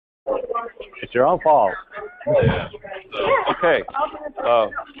It's your own fault. Okay.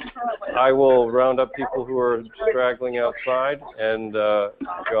 I will round up people who are straggling outside, and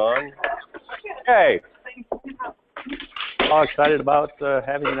John. Okay. All excited about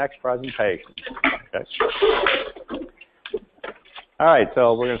having the next presentation. Okay. All right,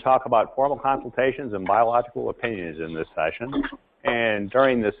 so we're going to talk about formal consultations and biological opinions in this session. And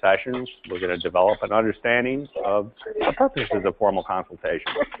during this session, we're going to develop an understanding of the purposes of formal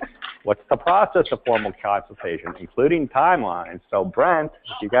consultation. What's the process of formal consultation, including timelines? So Brent,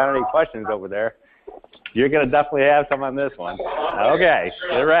 if you got any questions over there, you're going to definitely have some on this one. Okay,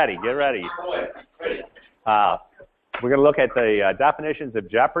 get ready, get ready. We're going to look at the definitions of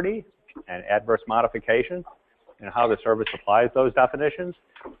jeopardy and adverse modification and how the service applies those definitions.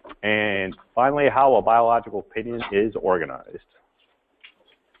 And finally, how a biological opinion is organized.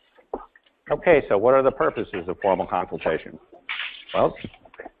 Okay, so what are the purposes of formal consultation? Well,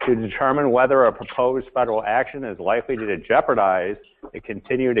 to determine whether a proposed federal action is likely to jeopardize the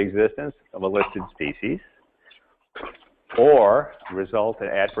continued existence of a listed species or result in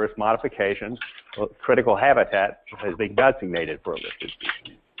adverse modification of critical habitat that has been designated for a listed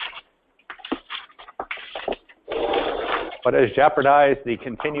species. What does jeopardize the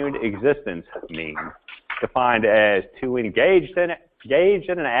continued existence mean? Defined as to engage in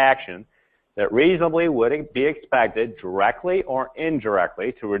an action that reasonably would be expected directly or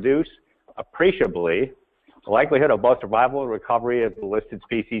indirectly to reduce appreciably the likelihood of both survival and recovery of the listed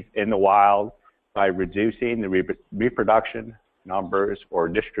species in the wild by reducing the reproduction numbers or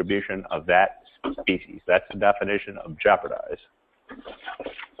distribution of that species. That's the definition of jeopardize.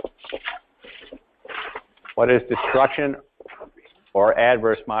 What does destruction or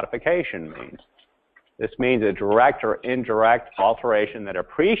adverse modification mean? This means a direct or indirect alteration that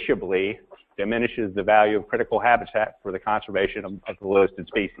appreciably diminishes the value of critical habitat for the conservation of the listed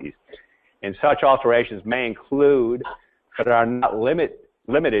species. And such alterations may include, but are not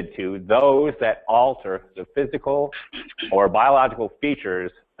limited to, those that alter the physical or biological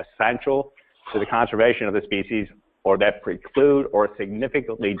features essential to the conservation of the species or that preclude or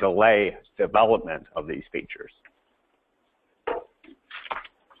significantly delay development of these features.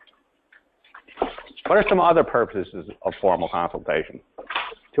 What are some other purposes of formal consultation?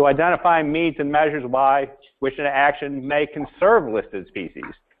 To identify means and measures by which an action may conserve listed species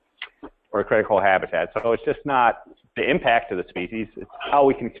or critical habitat. So it's just not the impact of the species, it's how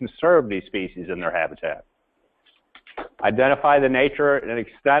we can conserve these species in their habitat. Identify the nature and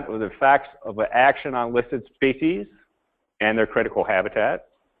extent of the effects of an action on listed species and their critical habitat.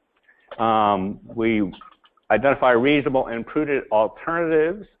 We identify reasonable and prudent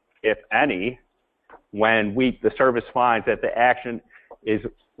alternatives, if any, when the service finds that the action is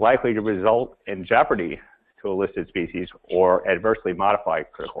likely to result in jeopardy to a listed species or adversely modify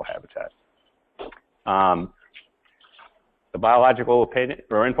critical habitat. The biological opinion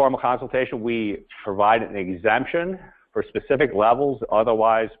or informal consultation, we provide an exemption for specific levels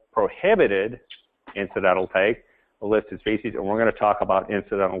otherwise prohibited incidental take of listed species, and we're going to talk about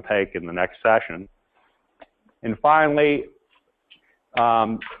incidental take in the next session. And finally,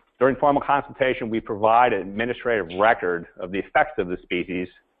 during formal consultation, we provide an administrative record of the effects of the species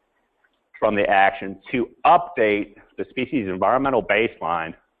from the action to update the species environmental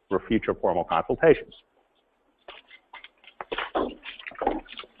baseline for future formal consultations.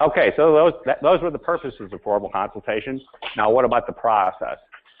 Okay, so those were the purposes of formal consultation. Now, what about the process?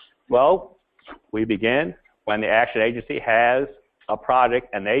 Well, we begin when the action agency has a project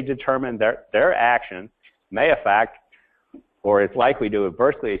and they determine their action may affect or is likely to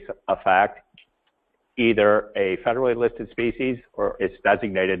adversely affect either a federally listed species or its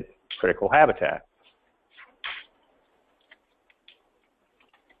designated critical habitat.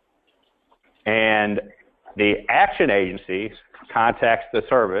 And the action agency contacts the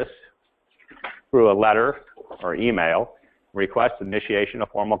service through a letter or email, requests initiation of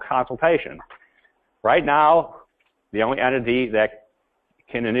formal consultation. Right now, the only entity that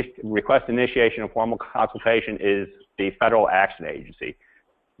can request initiation of formal consultation is the federal action agency.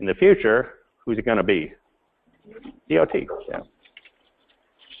 In the future, who's it going to be? DOT. Yeah.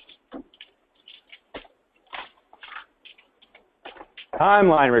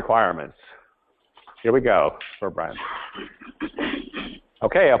 Timeline requirements. Here we go for Brent.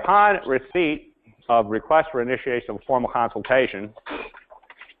 Okay, upon receipt of request for initiation of formal consultation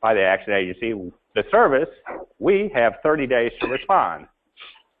by the action agency, the service, we have 30 days to respond.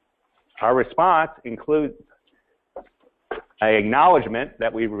 Our response includes an acknowledgement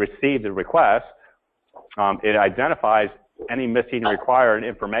that we received the request. It identifies any missing required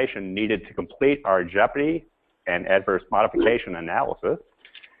information needed to complete our jeopardy and adverse modification analysis.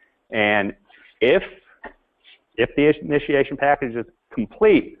 And If the initiation package is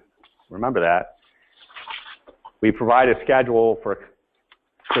complete, remember that, we provide a schedule for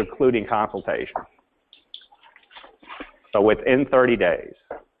concluding consultation. So within 30 days.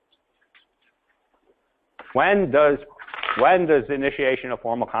 When does the initiation of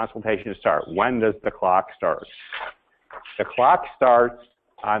formal consultation start? When does the clock start? The clock starts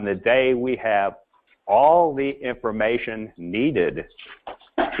on the day we have all the information needed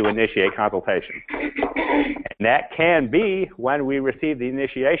to initiate consultation. And that can be when we receive the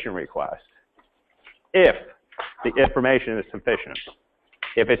initiation request, if the information is sufficient.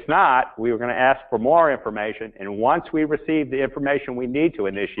 If it's not, we are going to ask for more information, and once we receive the information we need to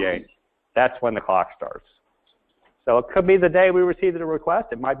initiate, that's when the clock starts. So it could be the day we receive the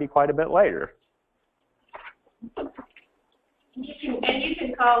request. It might be quite a bit later. And you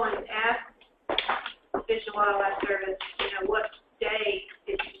can call and ask Fish and Wildlife Service, what day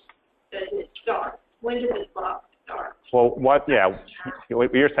does it start? When does the clock start? Well, what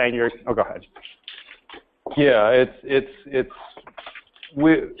you're saying, oh, go ahead. Yeah,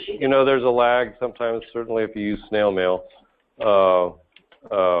 there's a lag sometimes, certainly if you use snail mail.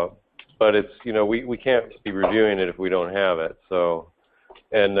 But it's, we can't be reviewing it if we don't have it. So,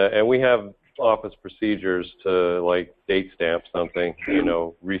 and we have office procedures to like date stamp something,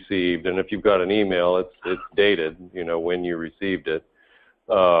 received. And if you've got an email, it's dated, when you received it.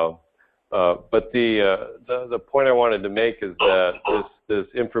 But the point I wanted to make is that this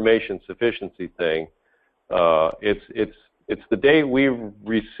information sufficiency thing, it's the day we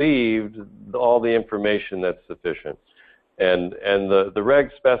received all the information that's sufficient. And the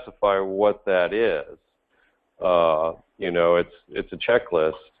regs specify what that is. It's a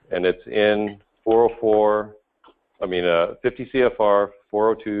checklist, and it's in 50 CFR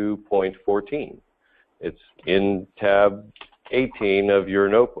 402.14. It's in tab 18 of your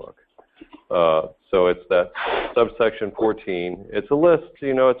notebook. So it's that subsection 14. It's a list,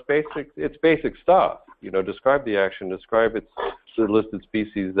 it's basic stuff. Describe the action, describe the listed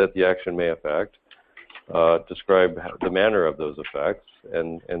species that the action may affect, describe the manner of those effects,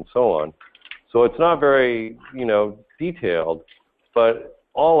 and so on. So it's not very, detailed, but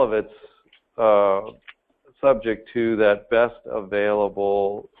all of it's subject to that best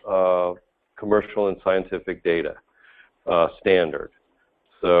available commercial and scientific data standard.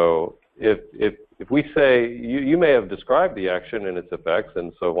 So if we say, you may have described the action and its effects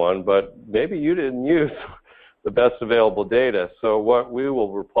and so on, but maybe you didn't use the best available data. So what we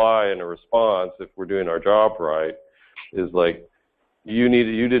will reply in a response, if we're doing our job right, is like, you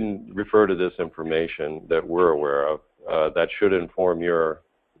didn't refer to this information that we're aware of. That should inform your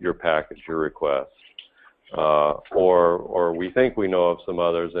package, your request. Or we think we know of some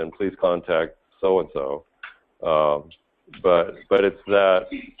others, and please contact so-and-so. But it's that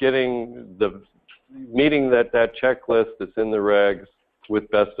meeting that checklist that's in the regs with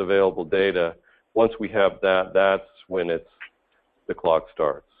best available data. Once we have that, that's when the clock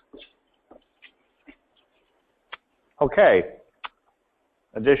starts. Okay.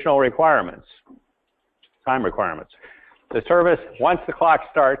 Additional requirements, time requirements. The service, once the clock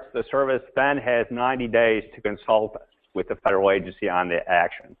starts, the service then has 90 days to consult with the federal agency on the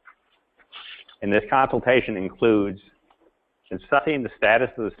action. And this consultation includes assessing the status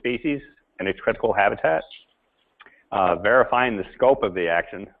of the species and its critical habitat, verifying the scope of the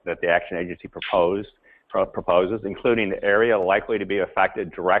action that the action agency proposes, including the area likely to be affected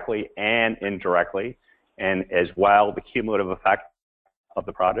directly and indirectly, and as well the cumulative effect of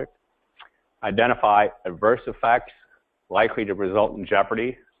the project. Identify adverse effects likely to result in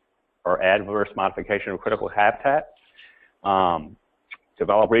jeopardy or adverse modification of critical habitat.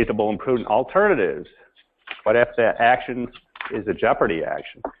 Develop reasonable and prudent alternatives. What if that action is a jeopardy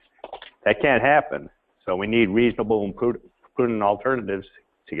action? That can't happen. So we need reasonable and prudent alternatives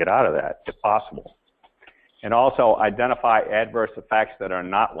to get out of that, if possible. And also identify adverse effects that are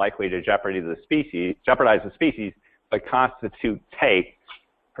not likely to jeopardize the species, but constitute take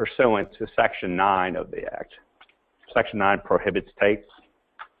pursuant to Section 9 of the Act. Section 9 prohibits take.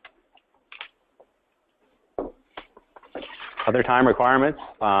 Other time requirements,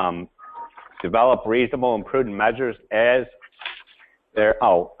 develop reasonable and prudent measures as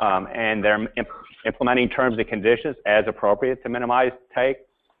and they're implementing terms and conditions as appropriate to minimize take,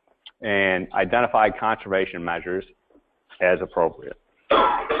 and identify conservation measures as appropriate.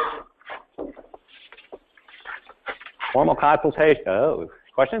 Formal consultation. Oh,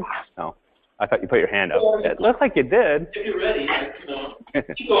 question? No. I thought you put your hand up. It looks like you did. If you're ready,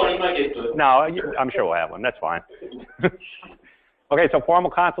 keep going, you might get to it. No, I'm sure we'll have one. That's fine. Okay, so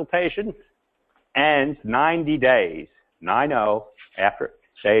formal consultation ends 90 days, 9-0, after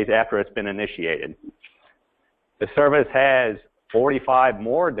days after it's been initiated. The service has 45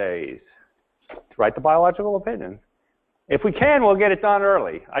 more days to write the biological opinion. If we can, we'll get it done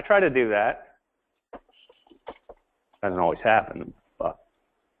early. I try to do that. Doesn't always happen, but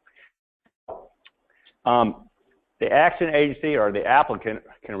the action agency or the applicant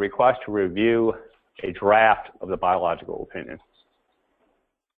can request to review a draft of the biological opinion.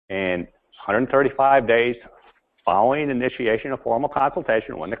 And 135 days following initiation of formal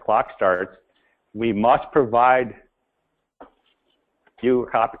consultation, when the clock starts, we must provide you a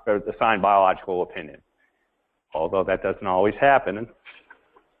copy of the signed biological opinion. Although that doesn't always happen,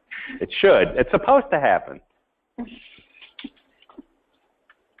 it should. It's supposed to happen.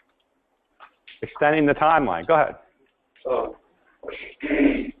 Extending the timeline. Go ahead.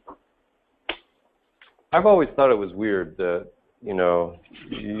 I've always thought it was weird that, you know,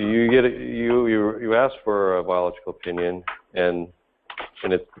 you ask for a biological opinion, and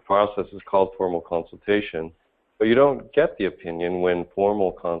the process is called formal consultation, but you don't get the opinion when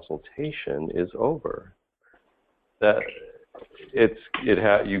formal consultation is over. That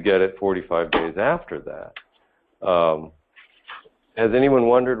you get it 45 days after that. Has anyone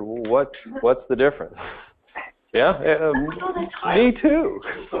wondered what's the difference? Yeah, me too.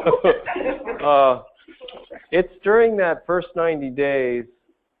 It's during that first 90 days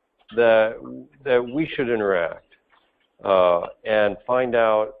that we should interact and find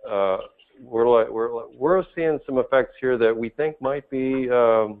out. We're seeing some effects here that we think might be,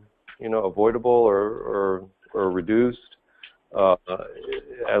 you know, avoidable or reduced.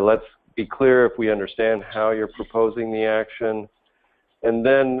 And let's be clear if we understand how you're proposing the action, and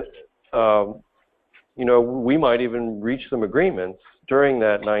then. You know, we might even reach some agreements during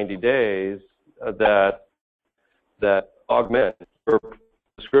that 90 days that augment your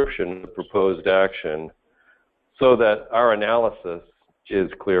description of proposed action so that our analysis is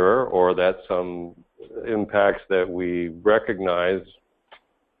clearer, or that some impacts that we recognize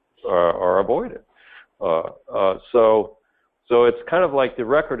are avoided. So it's kind of like the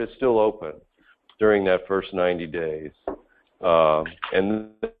record is still open during that first 90 days.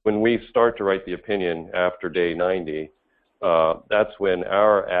 And when we start to write the opinion after day 90, that's when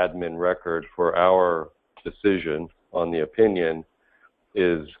our admin record for our decision on the opinion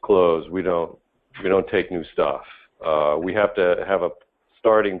is closed. We don't take new stuff. We have to have a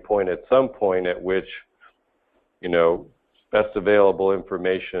starting point at some point at which, you know, best available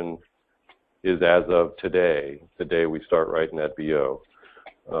information is as of today, the day we start writing that BO.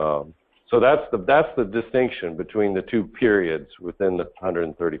 So that's the distinction between the two periods within the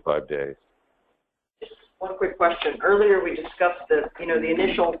 135 days. Just one quick question. Earlier we discussed that, you know, the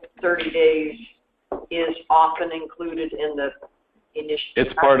initial 30 days is often included in the initial.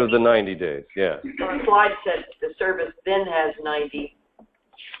 It's part of the 90 days, yeah. So the slide said the service then has 90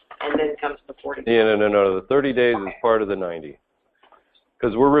 and then comes the 40. Yeah, no. The 30 days is part of the 90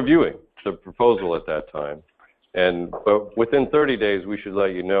 because we're reviewing the proposal at that time. But within 30 days, we should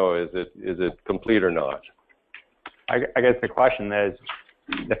let you know, is it complete or not? I guess the question is,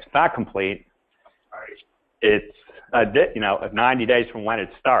 it's not complete. It's, 90 days from when it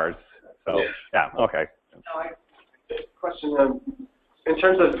starts. So, yeah, okay. Question, in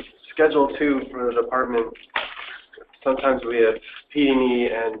terms of Schedule 2 for the department, sometimes we have PD&E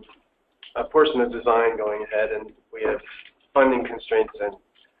and a portion of design going ahead, and we have funding constraints and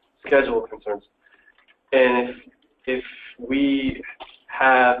schedule concerns. And if we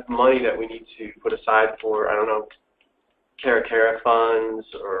have money that we need to put aside for, I don't know, Cara funds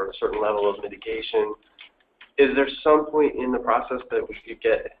or a certain level of mitigation, is there some point in the process that we could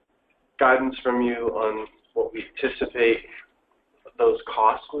get guidance from you on what we anticipate those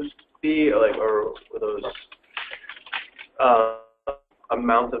costs would be, like, or those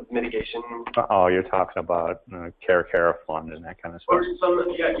amount of mitigation? Oh, you're talking about Cara fund and that kind of stuff. Or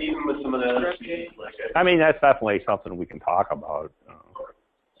some, yeah, even with some of the other, like. I mean, that's definitely something we can talk about.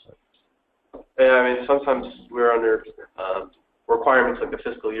 Yeah, I mean, sometimes we're under requirements like the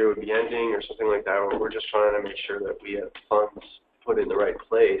fiscal year would be ending or something like that, where we're just trying to make sure that we have funds put in the right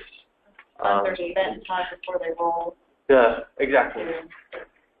place. Funds are spent in time before they roll. Yeah, exactly.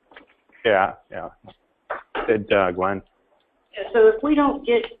 Yeah. Good, Gwen. So if we don't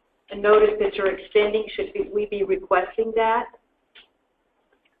get a notice that you're extending, should we be requesting that?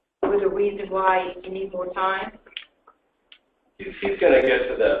 With a reason why you need more time? He's going to get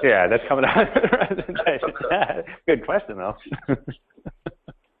to that. Yeah, that's coming out of the presentation. Good question, though.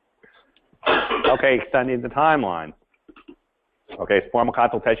 Okay, extending the timeline. Okay, formal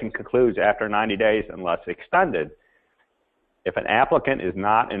consultation concludes after 90 days unless extended. If an applicant is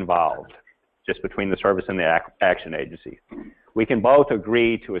not involved, just between the service and the action agency, we can both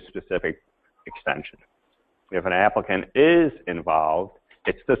agree to a specific extension. If an applicant is involved,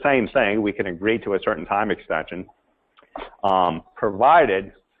 it's the same thing. We can agree to a certain time extension,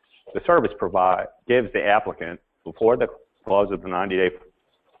 provided the service gives the applicant, before the close of the 90-day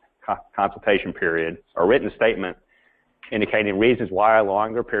consultation period, a written statement indicating reasons why a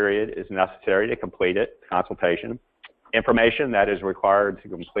longer period is necessary to complete consultation, information that is required to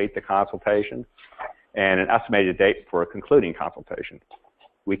complete the consultation, and an estimated date for a concluding consultation.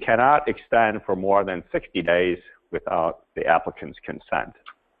 We cannot extend for more than 60 days without the applicant's consent.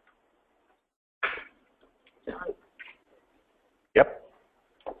 Yep.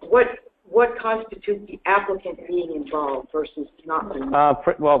 What constitutes the applicant being involved versus not being?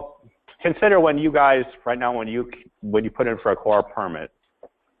 Well, consider when you guys, right now, when you put in for a core permit,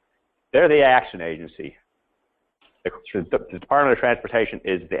 they're the action agency. The Department of Transportation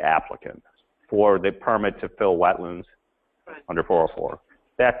is the applicant for the permit to fill wetlands under 404.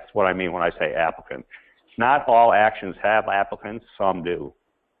 That's what I mean when I say applicant. Not all actions have applicants, some do.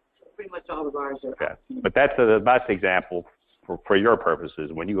 Pretty much all of ours are. Okay. But that's the best example for your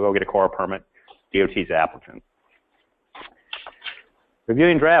purposes. When you go get a core permit, DOT's applicant.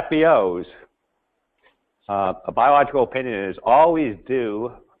 Reviewing draft BOs. A biological opinion is always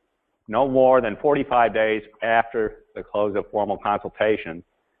due no more than 45 days after the close of formal consultation,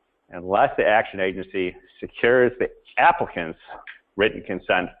 unless the action agency secures the applicant's written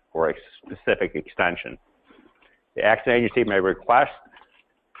consent for a specific extension. The action agency may request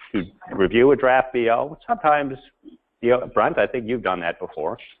to review a draft BO. Sometimes, Brent, I think you've done that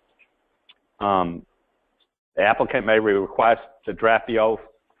before. The applicant may request the draft BO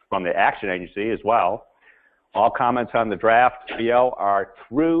from the action agency as well. All comments on the draft BO are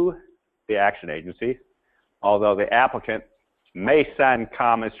through the action agency, although the applicant may send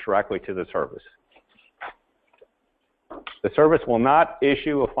comments directly to the service. The service will not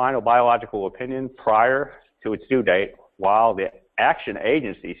issue a final biological opinion prior to its due date while the action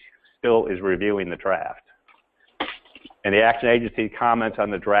agency still is reviewing the draft. And the action agency comments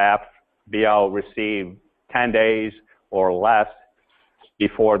on the draft BO received 10 days or less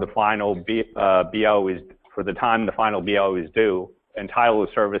before the final BO is, for the time the final BO is due, entitle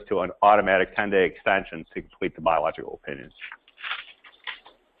the service to an automatic 10-day extension to complete the biological opinion.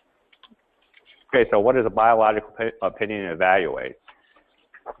 Okay, so what does a biological opinion evaluate?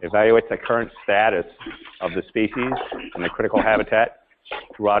 It evaluates the current status of the species and the critical habitat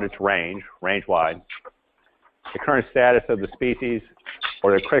throughout its range-wide. The current status of the species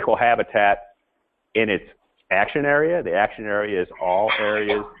or the critical habitat in its action area. The action area is all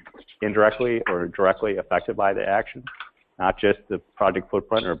areas indirectly or directly affected by the action, not just the project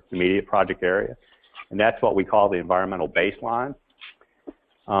footprint or immediate project area. And that's what we call the environmental baseline.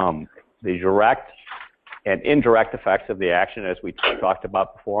 The direct and indirect effects of the action, as we talked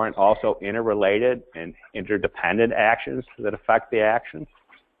about before, and also interrelated and interdependent actions that affect the action.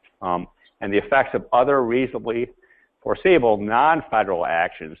 And the effects of other reasonably foreseeable non-federal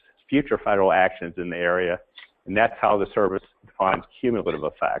actions, future federal actions in the area, and that's how the service defines cumulative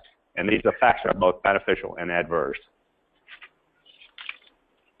effects. And these effects are both beneficial and adverse.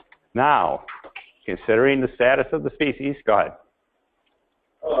 Now, considering the status of the species, go ahead.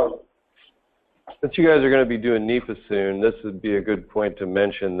 Since you guys are going to be doing NEPA soon, this would be a good point to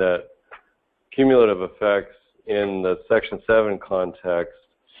mention that cumulative effects in the Section 7 context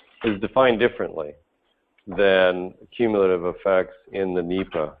is defined differently than cumulative effects in the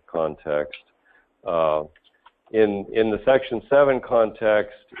NEPA context. In the Section 7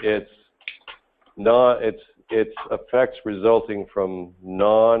 context, it's effects resulting from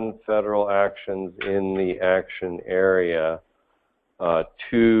non-federal actions in the action area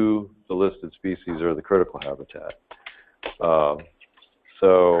to the listed species or the critical habitat.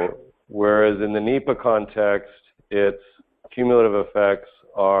 So whereas in the NEPA context, its cumulative effects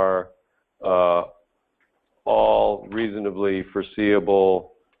are all reasonably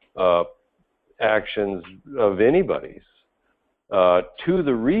foreseeable actions of anybody's to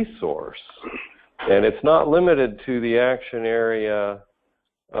the resource, and it's not limited to the action area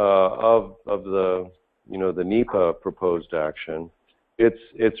of the the NEPA proposed action.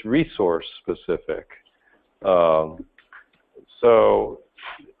 It's resource specific. So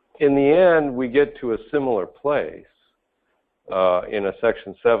in the end, we get to a similar place in a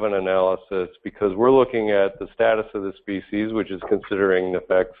Section 7 analysis because we're looking at the status of the species, which is considering the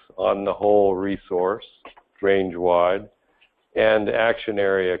effects on the whole resource, range-wide, and action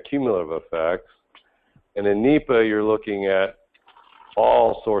area cumulative effects. And in NEPA, you're looking at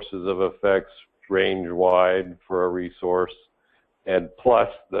all sources of effects range-wide for a resource, and plus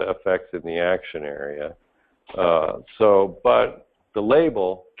the effects in the action area. But the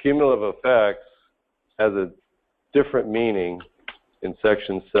label, cumulative effects, has a different meaning in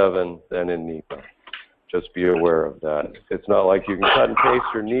Section 7 than in NEPA. Just be aware of that. It's not like you can cut and paste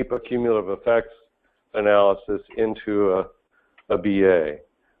your NEPA cumulative effects analysis into a BA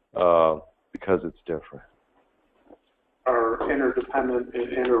because it's different. Are interdependent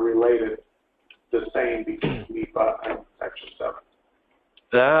and interrelated the same between NEPA and Section 7?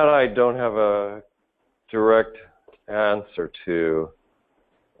 That I don't have a direct answer to.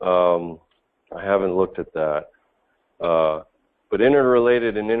 I haven't looked at that. But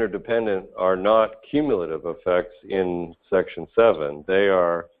interrelated and interdependent are not cumulative effects in Section 7. They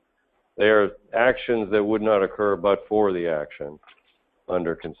are actions that would not occur but for the action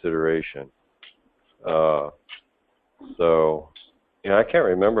under consideration. So, yeah, I can't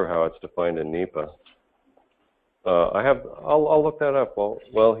remember how it's defined in NEPA. I'll look that up.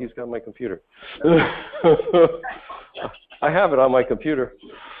 Well, he's got my computer. I have it on my computer.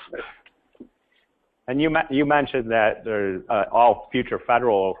 And you mentioned that all future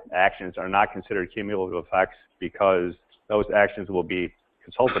federal actions are not considered cumulative effects because those actions will be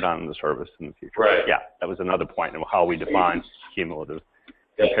consulted on in the service in the future. Right. Yeah, that was another point of how we define cumulative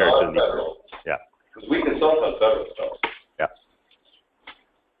Yeah, compared to the federal. Yeah. Because we consult on federal stuff. Yeah.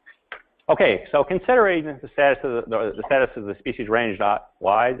 Okay, so considering the status of the species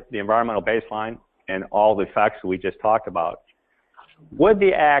range-wide, the environmental baseline, and all the effects we just talked about, would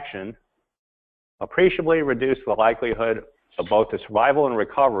the action appreciably reduce the likelihood of both the survival and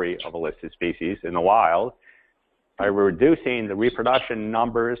recovery of a listed species in the wild by reducing the reproduction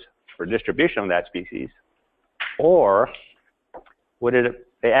numbers for distribution of that species, or would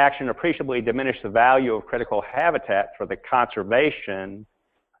the action appreciably diminish the value of critical habitat for the conservation,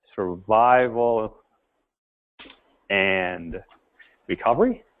 survival, and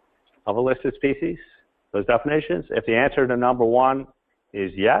recovery of a listed species? Those definitions, if the answer to number one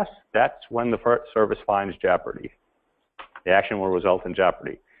is yes, that's when the service finds jeopardy. The action will result in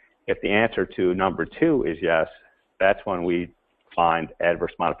jeopardy. If the answer to number two is yes, that's when we find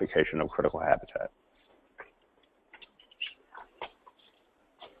adverse modification of critical habitat.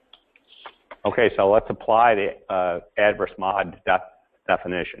 Okay, so let's apply the adverse mod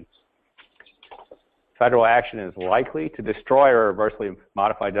definition. Federal action is likely to destroy or adversely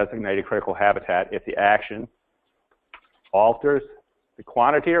modify designated critical habitat if the action alters the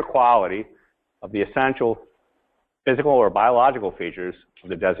quantity or quality of the essential physical or biological features of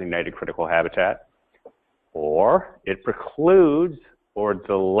the designated critical habitat, or it precludes or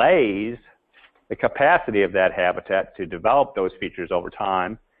delays the capacity of that habitat to develop those features over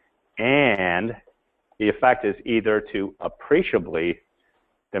time, and the effect is either to appreciably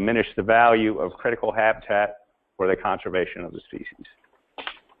diminish the value of critical habitat for the conservation of the species.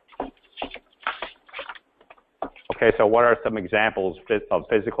 Okay, so what are some examples of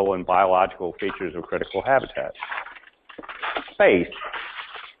physical and biological features of critical habitat? Space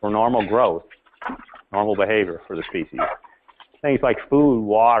for normal growth, normal behavior for the species. Things like food,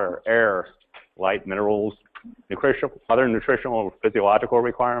 water, air, light, minerals, other nutritional or physiological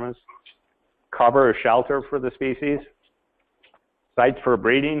requirements, cover or shelter for the species, sites for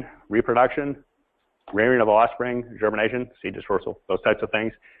breeding, reproduction, rearing of offspring, germination, seed dispersal, those types of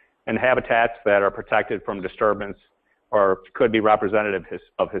things, and habitats that are protected from disturbance or could be representative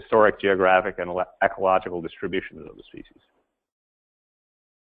of historic, geographic, and ecological distributions of the species.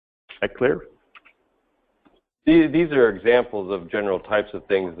 Is that clear? These are examples of general types of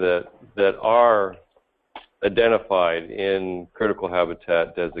things that are identified in critical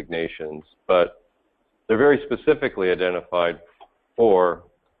habitat designations, but they're very specifically identified for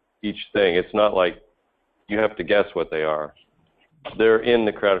each thing. It's not like you have to guess what they are. They're in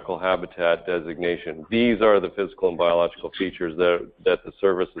the critical habitat designation. These are the physical and biological features that the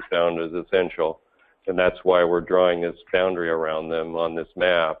service has found as essential, and that's why we're drawing this boundary around them on this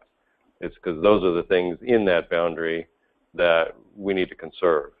map. It's because those are the things in that boundary that we need to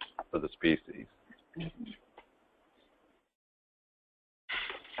conserve for the species.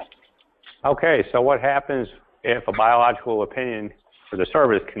 Okay, so what happens if a biological opinion for the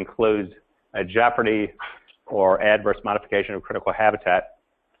service concludes a jeopardy or adverse modification of critical habitat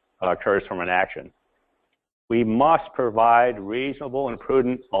occurs from an action? We must provide reasonable and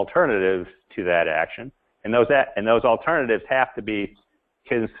prudent alternatives to that action, and those alternatives have to be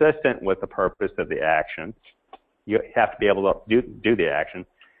consistent with the purpose of the action. You have to be able to do the action.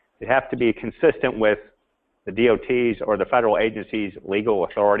 They have to be consistent with the DOT's or the federal agency's legal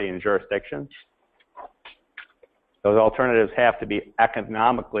authority and jurisdiction. Those alternatives have to be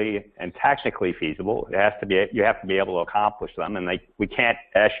economically and technically feasible. You have to be able to accomplish them, and we can't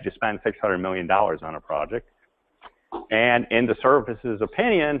ask you to spend $600 million on a project. And in the service's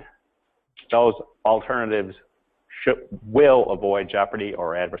opinion, those alternatives will avoid jeopardy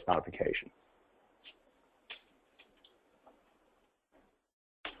or adverse modification.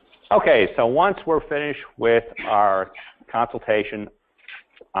 Okay, so once we're finished with our consultation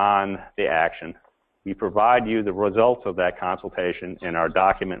on the action, we provide you the results of that consultation in our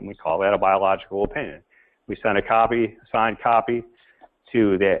document, and we call that a biological opinion. We send a copy, signed copy,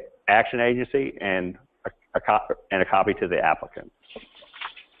 to the action agency and a copy to the applicant.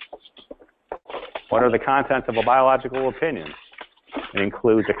 What are the contents of a biological opinion? It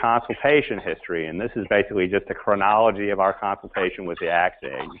includes a consultation history, and this is basically just a chronology of our consultation with the action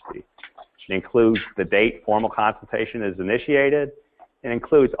agency. It includes the date formal consultation is initiated. It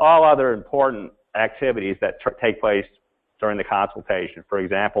includes all other important activities that take place during the consultation. For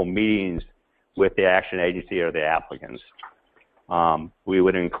example, meetings with the action agency or the applicants. We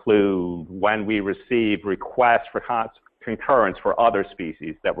would include when we receive requests for concurrence for other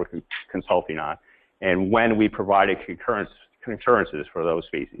species that we're consulting on, and when we provided concurrences for those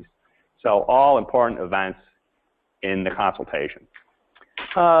species. So all important events in the consultation.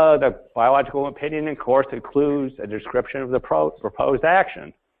 The biological opinion, of course, includes a description of the proposed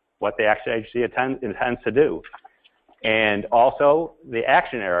action, what the action agency intends to do, and also the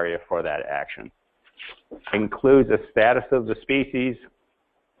action area for that action. It includes the status of the species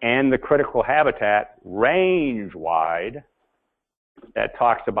and the critical habitat range-wide. That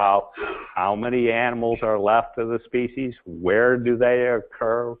talks about how many animals are left of the species, where do they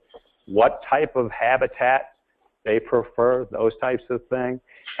occur, what type of habitat they prefer, those types of things.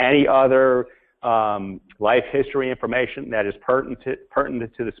 Any other life history information that is pertinent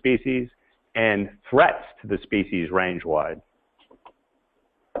to the species, and threats to the species range-wide.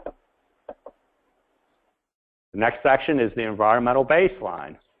 The next section is the environmental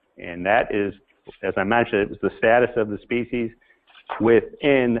baseline, and that is, as I mentioned, it was the status of the species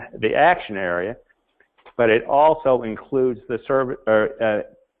within the action area, but it also includes the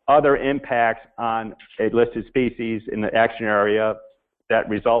other impacts on a listed species in the action area that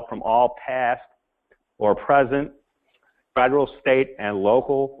result from all past or present federal, state, and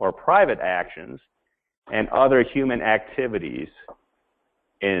local or private actions and other human activities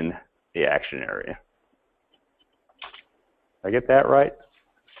in the action area. Did I get that right?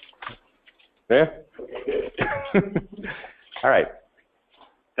 Yeah. All right.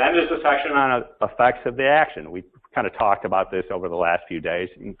 Then there's a section on effects of the action. We kind of talked about this over the last few days.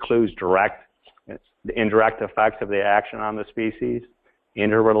 It includes the indirect effects of the action on the species,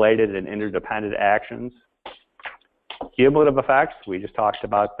 interrelated and interdependent actions, cumulative effects, we just talked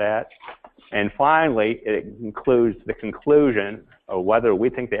about that. And finally, it includes the conclusion of whether we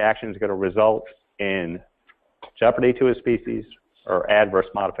think the action is going to result in jeopardy to a species or adverse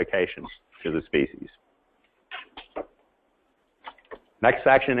modifications to the species. Next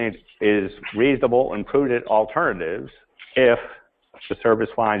section is reasonable and prudent alternatives if the service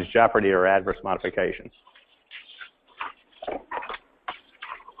finds jeopardy or adverse modification.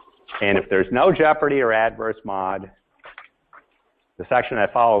 And if there's no jeopardy or adverse mod, the section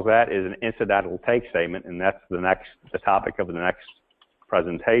that follows that is an incidental take statement, and that's the topic of the next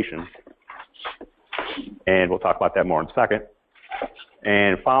presentation. And we'll talk about that more in a second.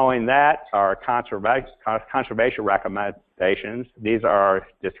 And following that are conservation recommendations. These are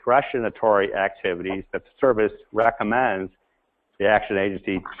discretionary activities that the service recommends the action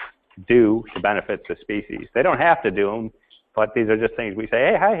agency do to benefit the species. They don't have to do them, but these are just things we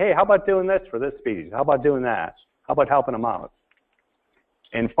say, hey, how about doing this for this species? How about doing that? How about helping them out?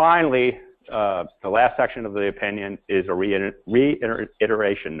 And finally, the last section of the opinion is a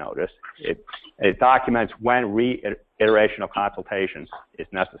reiteration notice. It documents when reiteration of consultation is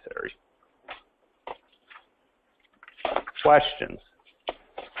necessary. Questions?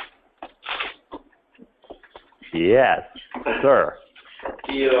 Yes, sir.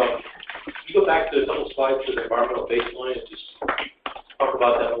 You go back to a couple slides to the environmental baseline and just talk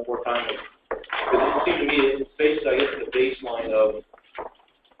about that one more time. Because it seemed to me it's based, I guess, the baseline of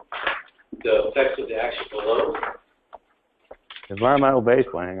the effects of the action below. Environmental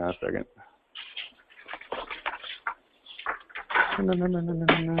baseline, hang on a second.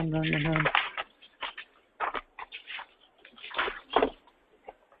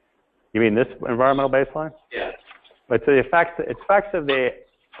 You mean this environmental baseline? Yeah. It's the effects of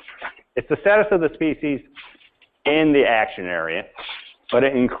it's the status of the species in the action area, but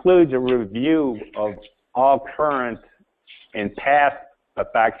it includes a review of all current and past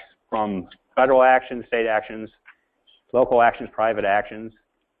effects from federal actions, state actions, local actions, private actions,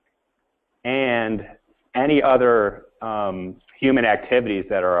 and any other human activities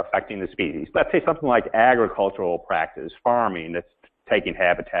that are affecting the species. Let's say something like agricultural practice, farming that's taking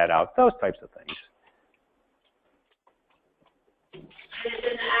habitat out, those types of things. And it's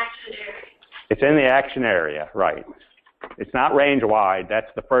in the action area. It's in the action area, right. It's not range-wide.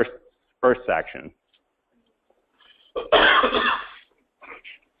 That's the first section.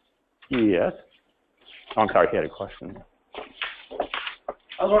 Yes? Oh, I'm sorry, he had a question.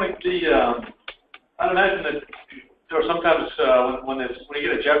 I was wondering, I'd imagine that there are sometimes when you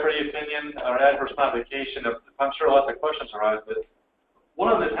get a jeopardy opinion or adverse modification, I'm sure lots of questions arise, but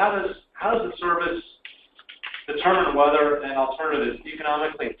one of them is how does the service determine whether an alternative is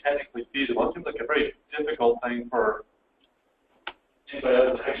economically and technically feasible? It seems like a very difficult thing for anybody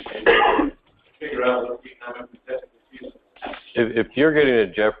else to figure out what's economically and technically feasible. If you're getting a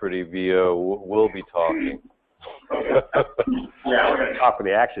jeopardy VO, we'll be talking. Yeah, we're going to talk with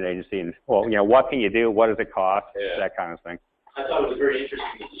the action agency and, well, you know, what can you do? What does it cost? Yeah. That kind of thing. I thought it was very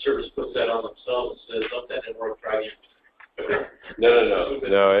interesting that the service puts that on themselves and says, "Don't that didn't work, try again."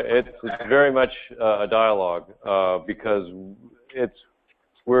 No, it's very much a dialogue because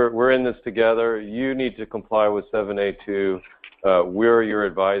we're in this together. You need to comply with 7A2. We're your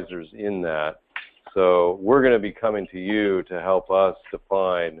advisors in that. So we're going to be coming to you to help us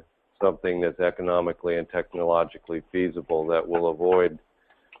define something that's economically and technologically feasible that will avoid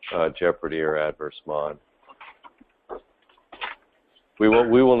jeopardy or adverse mod. We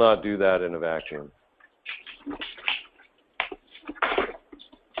will not do that in a vacuum.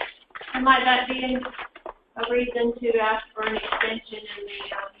 And might that be a reason to ask for an extension in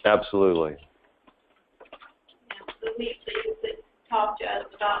the Absolutely. the week that you could talk to us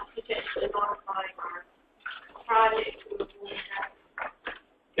about potentially modifying our project?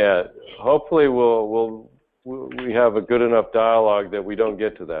 Yeah, hopefully we have a good enough dialogue that we don't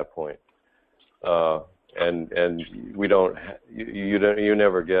get to that point, and we don't you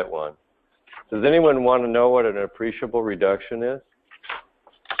never get one. Does anyone want to know what an appreciable reduction is?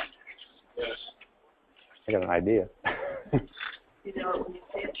 Yes. I got an idea. You know it when you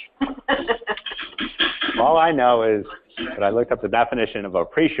see it. All I know is that I looked up the definition of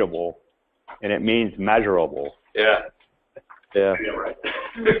appreciable, and it means measurable. Yeah. Yeah. Yeah, right.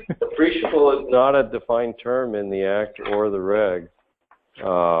 Appreciable is not a defined term in the Act or the reg,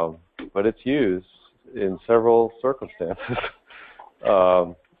 but it's used in several circumstances.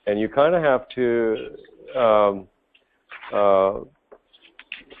 And you kind of have to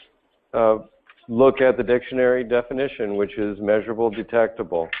look at the dictionary definition, which is measurable,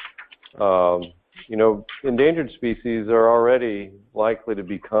 detectable. You know, endangered species are already likely to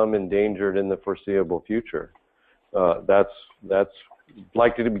become endangered in the foreseeable future. That's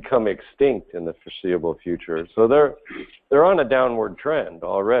likely to become extinct in the foreseeable future. So they're on a downward trend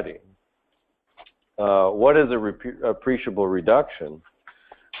already. What is a appreciable reduction?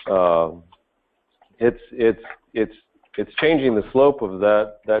 It's changing the slope of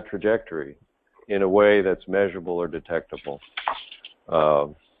that trajectory in a way that's measurable or detectable.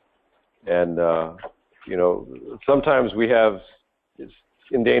 You know, sometimes we have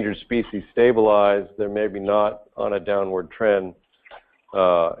endangered species stabilized. They're maybe not on a downward trend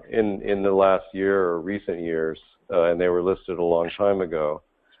in the last year or recent years, and they were listed a long time ago.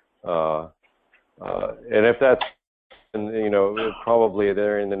 And if that's, you know, probably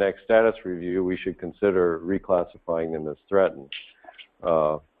they're in the next status review, we should consider reclassifying them as threatened.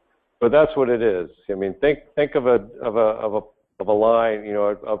 But that's what it is. I mean, think of a line, you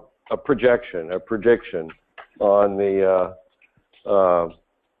know, a projection, a prediction on the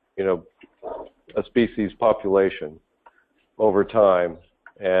you know, a species population over time,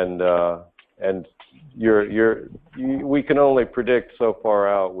 and we can only predict so far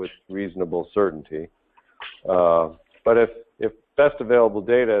out with reasonable certainty. But if best available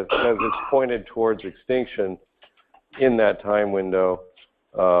data says it's pointed towards extinction in that time window,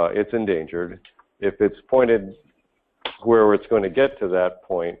 it's endangered. If it's pointed where it's going to get to that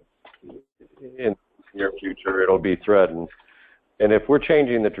point in the near future, it'll be threatened. And if we're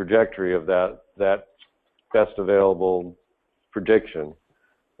changing the trajectory of that best available prediction,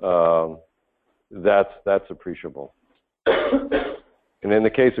 that's appreciable. And in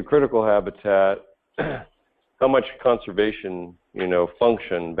the case of critical habitat, how much conservation, you know,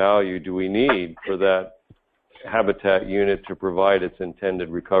 function, value do we need for that habitat unit to provide its intended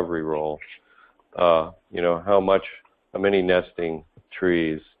recovery role? You know, how many nesting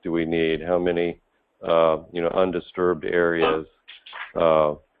trees do we need? How many, you know, undisturbed areas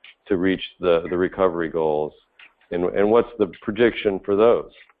to reach the recovery goals? And what's the prediction for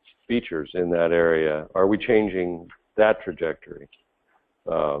those features in that area? Are we changing that trajectory?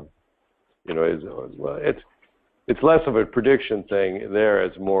 You know, it's less of a prediction thing there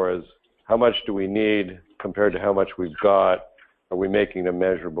as more as how much do we need compared to how much we've got. Are we making a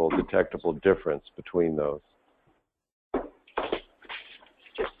measurable, detectable difference between those?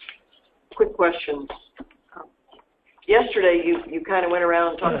 Just quick question. Yesterday, you kind of went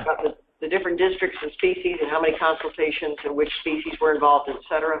around and talked about the different districts and species and how many consultations and which species were involved, et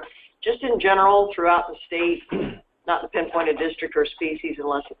cetera. Just in general, throughout the state, not to pinpoint a district or species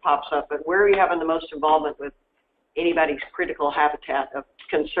unless it pops up, but where are you having the most involvement with anybody's critical habitat of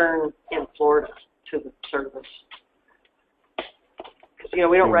concern in Florida to the service? Because, you know,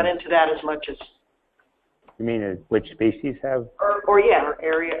 we don't run into that as much as... You mean which species have? Or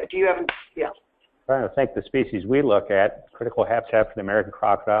area. Do you have, yeah. I'm trying to think the species we look at, critical habitat for the American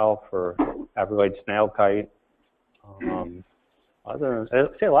crocodile, for Everglades snail kite. See,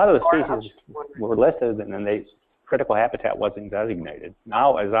 a lot of the species were listed, and then critical habitat wasn't designated.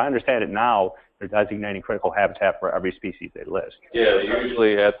 Now, as I understand it now, they're designating critical habitat for every species they list. Yeah,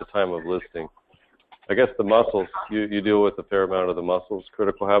 usually at the time of listing. I guess the mussels, you deal with a fair amount of the mussels,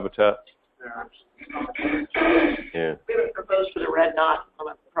 critical habitat? Yeah. We haven't proposed for the red knot on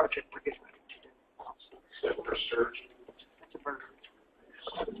a project we're getting ready to do.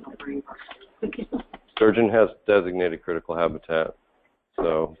 Sturgeon has designated critical habitat,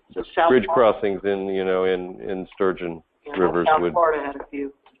 so bridge crossings in sturgeon rivers South would. Florida had a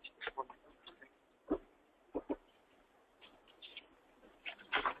few.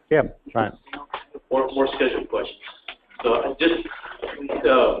 Yeah, right. More scheduled questions. So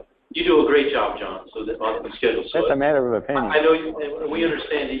you do a great job, John. So on the schedule. So that's a matter of opinion. I know we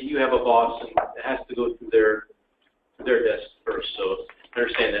understand that you have a boss, and it has to go through their desk first. So I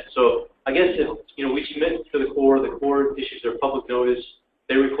understand that. So I guess if we submit to the Corps issues their public notice,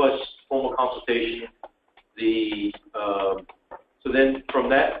 they request formal consultation. So then from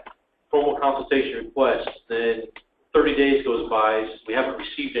that formal consultation request, then 30 days goes by. We haven't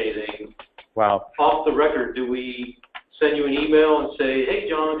received anything. Wow. Off the record, do we send you an email and say, hey,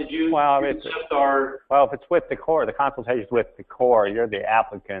 John, did you accept our... Well, if it's with the Corps, the consultation is with the Corps, you're the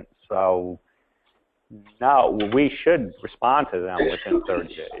applicant, so no, we should respond to them within 30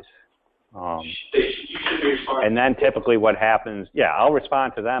 days. You should be responding. And then typically what happens, I'll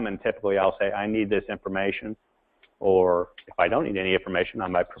respond to them, and typically I'll say, I need this information, or if I don't need any information, I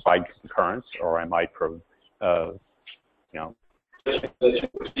might provide concurrence, or I might, Yeah.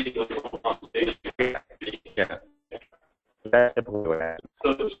 That's typically what happens.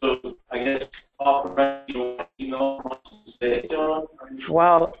 So I guess off the record, you want to email to say, John?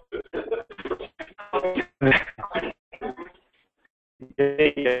 Well,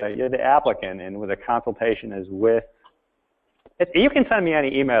 you're the applicant, and with a consultation is with. You can send me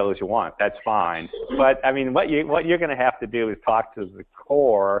any email as you want. That's fine. But I mean, what you're going to have to do is talk to the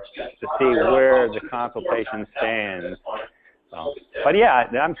Corps to see where the consultation stands. So, but yeah,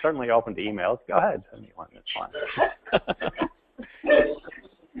 I'm certainly open to emails. Go ahead, send me one. That's fine.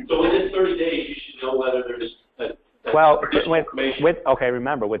 So within 30 days, you should know whether there's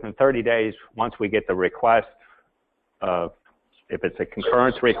remember, within 30 days, once we get the request, if it's a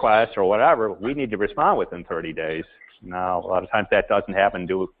concurrence request or whatever, we need to respond within 30 days. Now, a lot of times that doesn't happen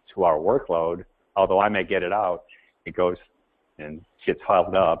due to our workload, although I may get it out. It goes and gets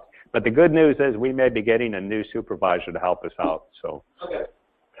held up. But the good news is we may be getting a new supervisor to help us out. So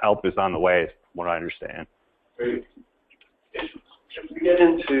help is on the way, from what I understand. If we get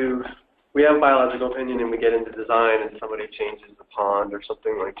into, we have biological opinion and we get into design and somebody changes the pond or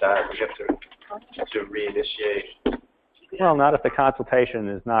something like that, we have to reinitiate. Well, not if the consultation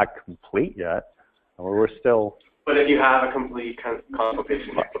is not complete yet. We're still... But if you have a complete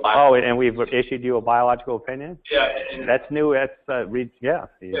consultation... and we've issued you a biological opinion? Yeah. That's new. That's,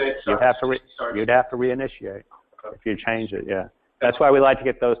 you'd have to reinitiate if you change it, yeah. That's why we like to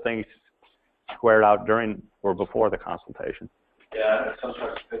get those things squared out during or before the consultation. Yeah,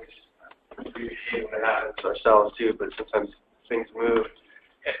 sometimes we hate when it happens ourselves too, but sometimes things move.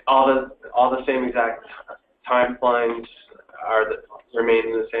 All the same exact timelines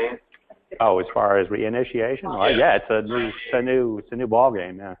remain the same. Oh, as far as reinitiation? Well, yeah, it's a new ball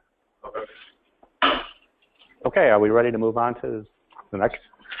game, yeah. Okay, are we ready to move on to the next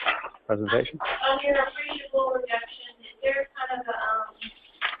presentation? On your appreciable reduction, is there kind of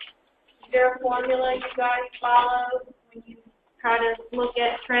is there a formula you guys follow when you try to look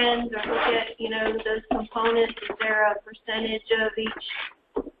at trends or look at, those components? Is there a percentage of each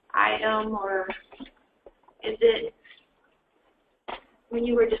item, or is it, when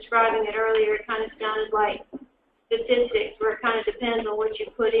you were describing it earlier, it kind of sounded like statistics where it kind of depends on what you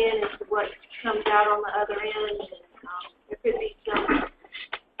put in as to what comes out on the other end. And, there could be some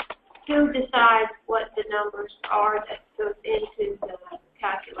who decides what the numbers are that goes into the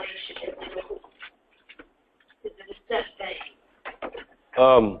calculation? Is it a set thing?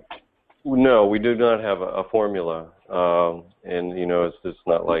 No, we do not have a formula. And, you know, it's just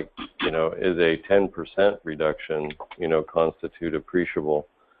not like, you know, is a 10% reduction, you know, constitute appreciable.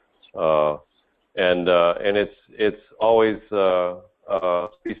 And it's always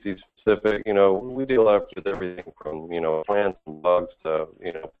species specific. You know, we deal with everything from, you know, plants and bugs to,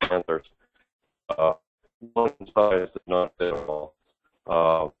 you know, panthers. One size does not fit all.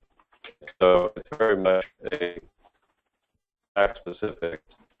 So it's very much a fact-specific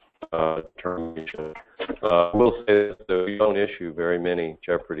determination. We'll say that we don't issue very many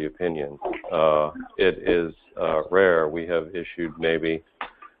jeopardy opinions. It is rare. We have issued maybe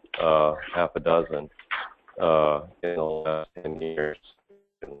half a dozen in the last 10 years.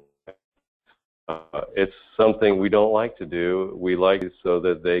 It's something we don't like to do. We like it so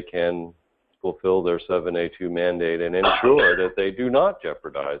that they can fulfill their 7A2 mandate and ensure that they do not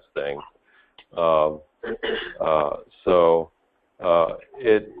jeopardize things. The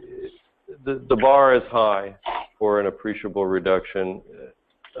bar is high for an appreciable reduction.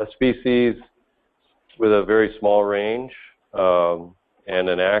 A species with a very small range and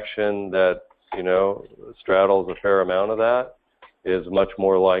an action that, you know, straddles a fair amount of that is much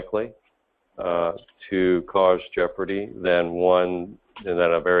more likely to cause jeopardy than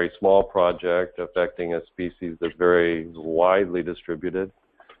a very small project affecting a species that's very widely distributed.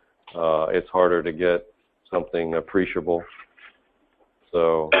 It's harder to get something appreciable.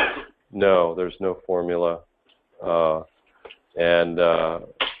 So, no, there's no formula. In the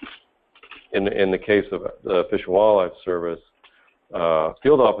case of the Fish and Wildlife Service,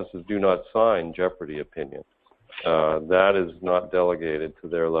 field offices do not sign jeopardy opinions. That is not delegated to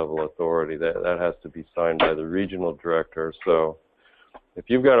their level of authority. That has to be signed by the regional director. So if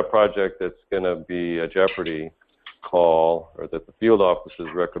you've got a project that's going to be a jeopardy call, or that the field office is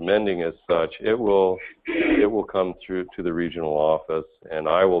recommending as such, it will come through to the regional office, and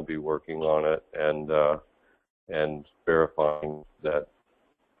I will be working on it and verifying that,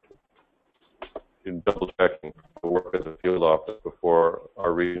 double checking the work of the field office before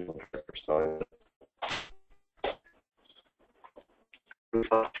our regional director signs it. To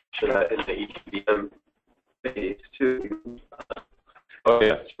that in the EPM phase too. Oh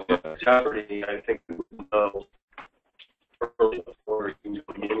yeah. Jeopardy, I think we would know early before you can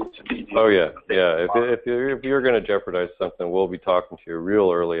get into the. Oh yeah, yeah. If you're going to jeopardize something, we'll be talking to you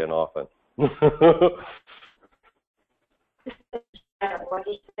real early and often.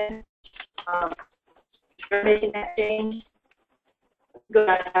 For making that change, we're going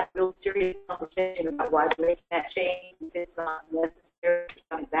to have a real serious conversation about why we're making that change. If it's not necessary, it's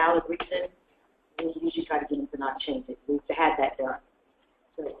not a valid reason, we usually try to get them to not change it. We've had that done.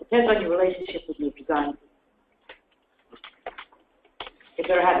 So it depends on your relationship with your design. If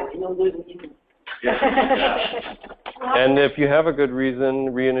they're having no losing, you can. And if you have a good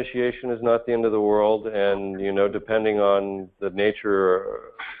reason, reinitiation is not the end of the world. And, you know, depending on the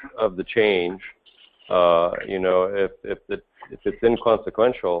nature of the change, you know, if it's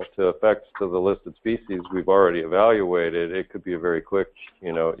inconsequential to effects to the listed species we've already evaluated, it could be a very quick,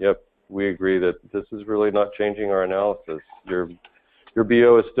 you know, yep, we agree that this is really not changing our analysis. Your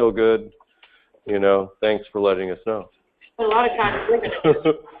BO is still good, you know, thanks for letting us know. But a lot of times we're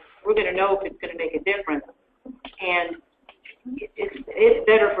going to know if it's going to make a difference, and it's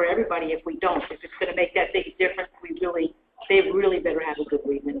better for everybody if we don't. If it's going to make that big difference, they really better have a good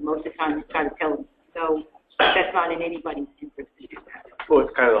reason. And most of the time, we try to tell them, no, that's not in anybody's interest to do that. Well,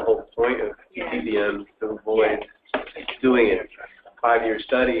 it's kind of the whole point of EPM to avoid doing a 5-year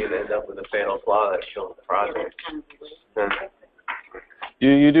study and end up with a fatal flaw that kills the project.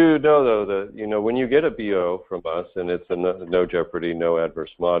 You do know, though, that, you know, when you get a BO from us, and it's a no jeopardy, no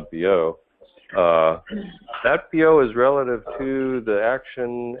adverse mod BO, that BO is relative to the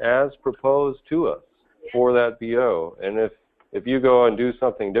action as proposed to us for that BO. And if you go and do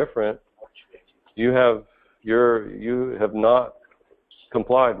something different, you have not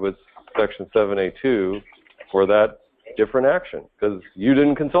complied with Section 7A2 for that different action because you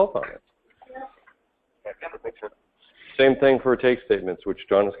didn't consult on it. Same thing for take statements, which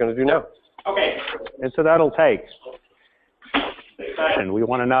John is going to do now. Okay. Incidental take. And we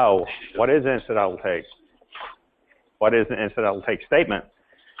want to know, what is an incidental take? What is an incidental take statement?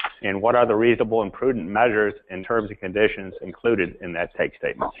 And what are the reasonable and prudent measures and terms and conditions included in that take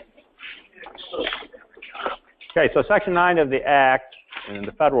statement? Okay, so Section 9 of the Act and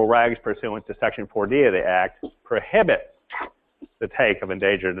the federal regs pursuant to Section 4D of the Act prohibit the take of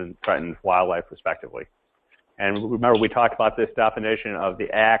endangered and threatened wildlife, respectively. And remember, we talked about this definition of the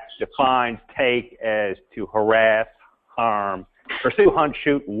act defines take as to harass, harm, pursue, hunt,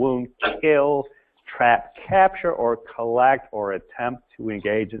 shoot, wound, kill, trap, capture, or collect, or attempt to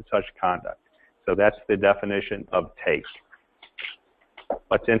engage in such conduct. So that's the definition of take.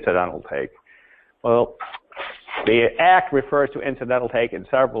 What's incidental take? Well, the Act refers to incidental take in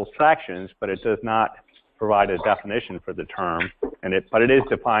several sections, but it does not provide a definition for the term, but it is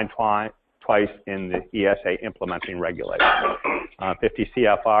defined twice in the ESA implementing regulation. 50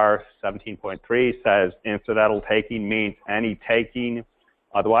 CFR 17.3 says incidental taking means any taking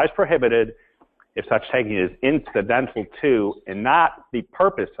otherwise prohibited if such taking is incidental to and not the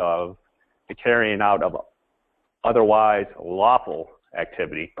purpose of the carrying out of otherwise lawful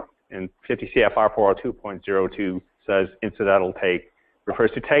activity. And 50 CFR 402.02 says incidental take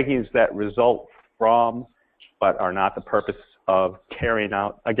refers to takings that result from but are not the purpose of carrying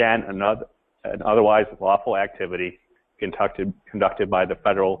out, again, an otherwise lawful activity conducted by the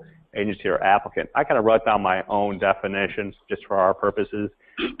federal agency or applicant. I kind of wrote down my own definition just for our purposes.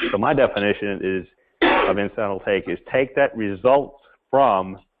 So my definition of incidental take is take that results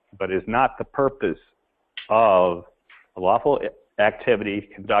from but is not the purpose of a lawful activity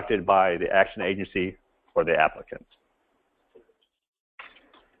conducted by the action agency or the applicant.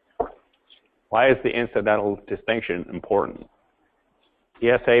 Why is the incidental distinction important?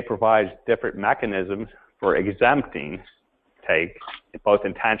 ESA provides different mechanisms for exempting take, both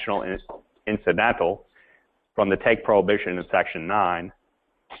intentional and incidental, from the take prohibition in Section 9.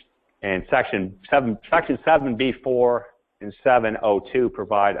 And Section 7B4 and 702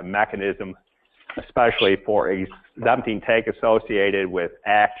 provide a mechanism especially for exempting take associated with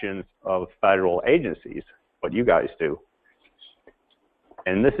actions of federal agencies, what you guys do.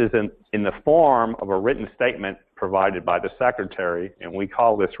 And this is in the form of a written statement provided by the Secretary, and we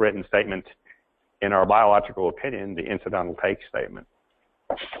call this written statement, in our biological opinion, the incidental take statement.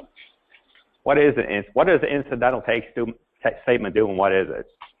 What does the incidental take statement do, and what is it?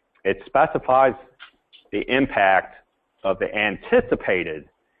 It specifies the impact of the anticipated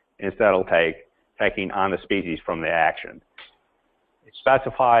incidental taking on the species from the action. It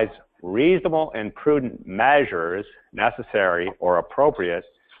specifies reasonable and prudent measures necessary or appropriate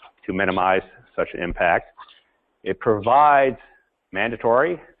to minimize such impact. It provides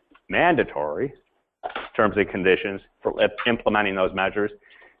mandatory terms and conditions for implementing those measures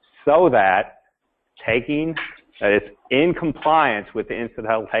so that taking that is in compliance with the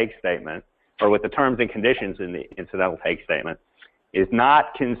incidental take statement or with the terms and conditions in the incidental take statement is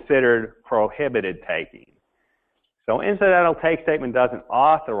not considered prohibited taking. So incidental take statement doesn't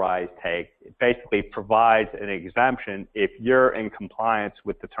authorize take. It basically provides an exemption if you're in compliance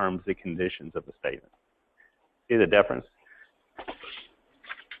with the terms and conditions of the statement. See the difference?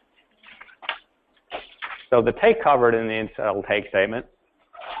 So the take covered in the incidental take statement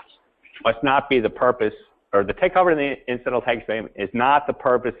must not be the purpose, or the take covered in the incidental take statement is not the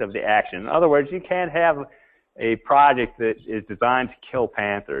purpose of the action. In other words, you can't have a project that is designed to kill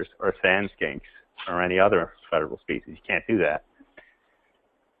panthers or sand skinks or any other federal species. You can't do that.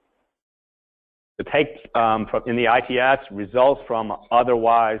 The take in the ITS results from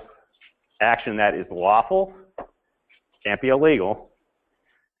otherwise action that is lawful, can't be illegal,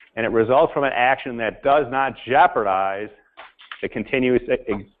 and it results from an action that does not jeopardize the continued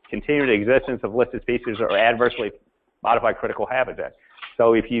existence of listed species or adversely modify critical habitat.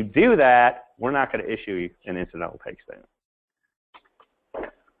 So if you do that, we're not going to issue an incidental take statement.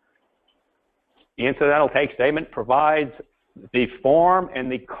 The incidental take statement provides the form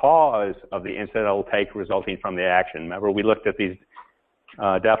and the cause of the incidental take resulting from the action. Remember, we looked at these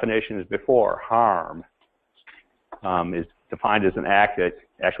definitions before. Harm is defined as an act that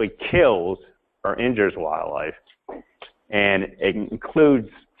actually kills or injures wildlife, and it includes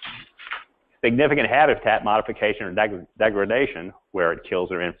significant habitat modification or degradation where it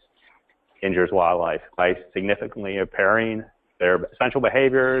kills or injures wildlife by significantly impairing their essential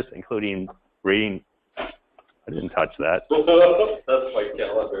behaviors, including breeding. I didn't touch that. That's my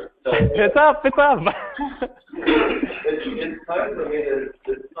calendar. It's up, it's up. It's time for me to,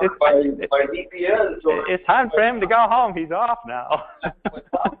 it's by DPS. It's time for him to go home. He's off now. What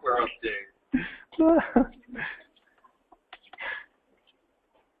software update?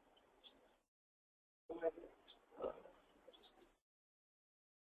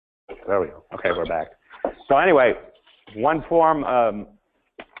 There we go. Okay, we're back. So anyway, one form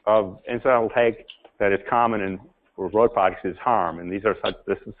of incidental take that is common in road projects is harm, and these are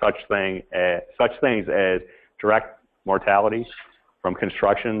such things as direct mortality from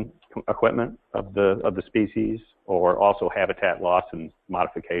construction equipment of the species, or also habitat loss and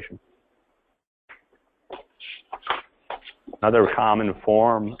modification. Another common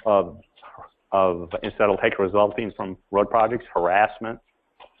form of incidental take resulting from road projects, harassment.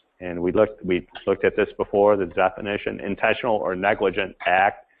 And we looked at this before, the definition: intentional or negligent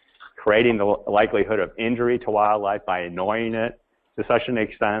act, creating the likelihood of injury to wildlife by annoying it to such an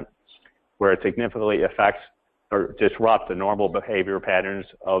extent where it significantly affects or disrupts the normal behavior patterns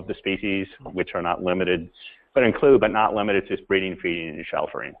of the species, which are not limited, but include but not limited to breeding, feeding, and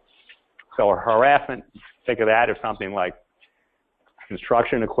sheltering. So harassment, think of that as something like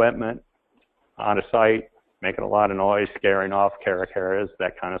construction equipment on a site, making a lot of noise, scaring off caracaras,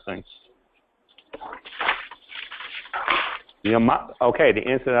 that kind of thing. The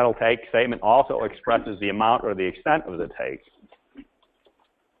incidental take statement also expresses the amount or the extent of the take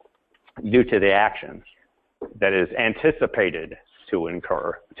due to the action that is anticipated to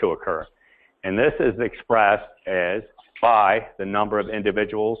occur. And this is expressed as by the number of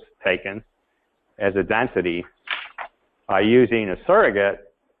individuals taken as a density by using a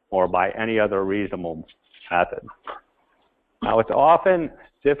surrogate or by any other reasonable method. Now, it's often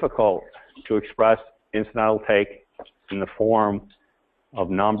difficult to express incidental take in the form of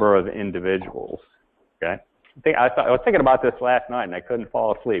number of individuals, okay? I was thinking about this last night, and I couldn't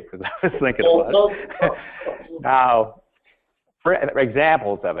fall asleep because I was thinking about it. Now, for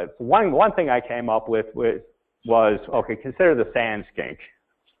examples of it, one thing I came up with was, okay, consider the sand skink.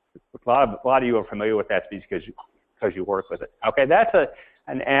 A lot of you are familiar with that species because you work with it. Okay, that's a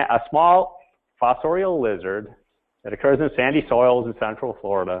small fossorial lizard that occurs in sandy soils in central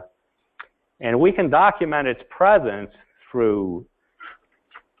Florida, and we can document its presence through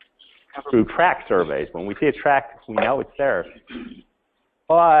track surveys. When we see a track, we know it's there.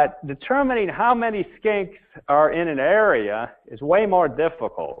 But determining how many skinks are in an area is way more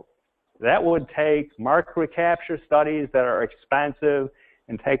difficult. That would take mark recapture studies that are expensive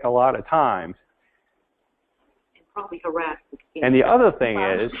and take a lot of time. Probably harass the skink. And the other thing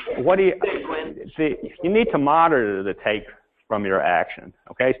is, you need to monitor the take from your action.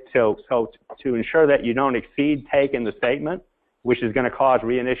 Okay, so to ensure that you don't exceed take in the statement, which is going to cause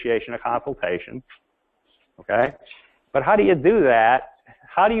reinitiation of consultation. Okay, but how do you do that?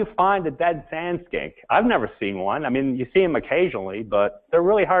 How do you find a dead sand skink? I've never seen one. I mean, you see them occasionally, but they're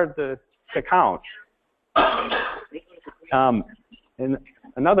really hard to count. And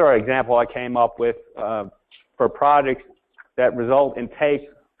another example I came up with for projects that result in take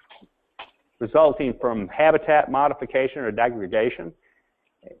resulting from habitat modification or degradation,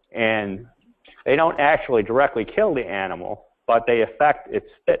 and they don't actually directly kill the animal, but they affect its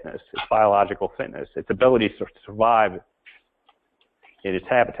fitness, its biological fitness, its ability to survive in its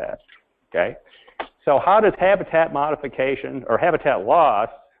habitat, okay? So how does habitat modification or habitat loss,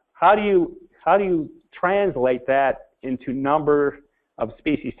 how do you translate that into number of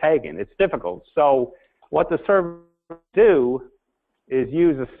species taken? It's difficult. So what the survey do is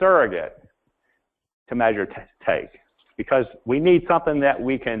use a surrogate to measure take, because we need something that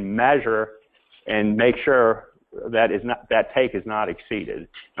we can measure and make sure that take is not exceeded.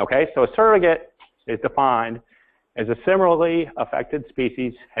 Okay, so a surrogate is defined as a similarly affected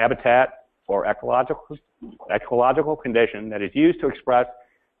species, habitat, or ecological condition that is used to express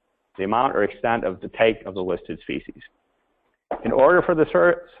the amount or extent of the take of the listed species. In order for the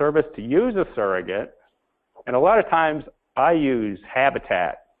service to use a surrogate, and a lot of times I use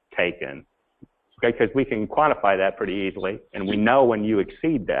habitat taken, okay, because we can quantify that pretty easily, and we know when you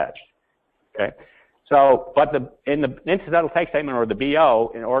exceed that. Okay, so but in the incidental take statement or the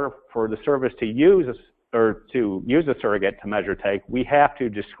BO, in order for the service to use a surrogate to measure take, we have to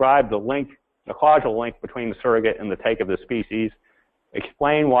describe the causal link between the surrogate and the take of the species,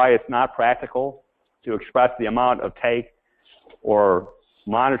 explain why it's not practical to express the amount of take or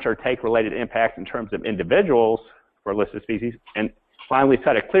monitor take-related impacts in terms of individuals for listed species, and finally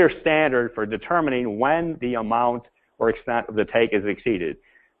set a clear standard for determining when the amount or extent of the take is exceeded.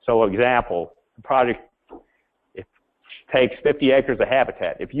 So example, the project takes 50 acres of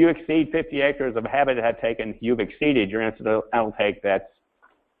habitat. If you exceed 50 acres of habitat taken, you've exceeded your incidental take that's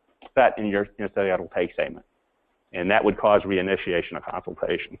set in your incidental take statement. And that would cause reinitiation of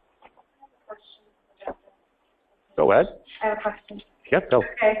consultation. Go ahead. I have a question. Yep, go.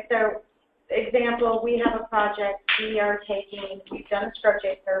 Okay, so example, we have a project, we've done a scrub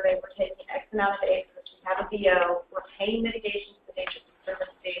jay survey, we're taking X amount of acres, we have a BO, we're paying mitigation to the Nature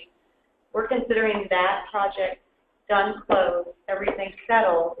Conservancy. We're considering that project done, closed, everything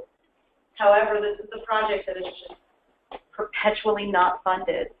settled. However, this is a project that is just perpetually not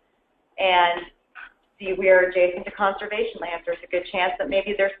funded. And we are adjacent to conservation lands. There's a good chance that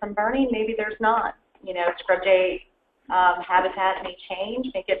maybe there's some burning, maybe there's not. Scrub jay habitat may change,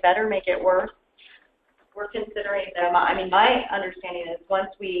 make it better, make it worse. we're considering them. I mean, my understanding is once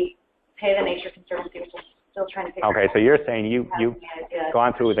we pay the Nature Conservancy, which is still trying to figure out. Okay, so you're saying you've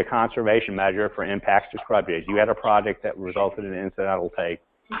gone through the conservation measure for impacts to scrub jays. You had a project that resulted in an incidental take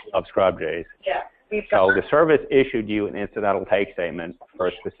of scrub jays. Yeah. So the service issued you an incidental take statement for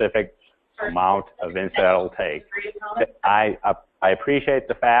a specific amount of incidental take. I appreciate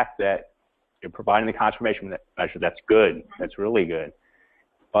the fact that you're providing the conservation measure. That's good. That's really good.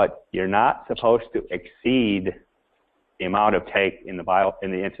 But you're not supposed to exceed the amount of take in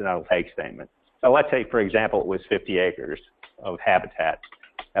the incidental take statement. So let's say, for example, it was 50 acres of habitat.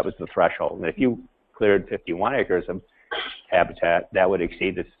 That was the threshold. And if you cleared 51 acres of habitat, that would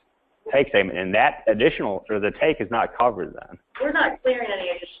exceed this take statement. And that additional, or the take is not covered then. We're not clearing any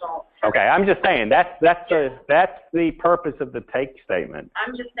additional. Okay, I'm just saying that's the purpose of the take statement.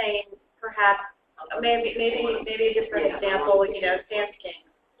 I'm just saying perhaps maybe a different example. Sand king.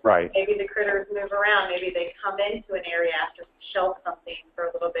 Right. Maybe the critters move around. Maybe they come into an area after shelf something for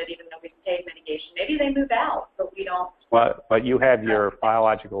a little bit, even though we've paid mitigation. Maybe they move out, but we don't. Well, but you have your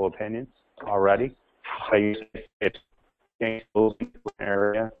biological opinions already. So you it's moving to an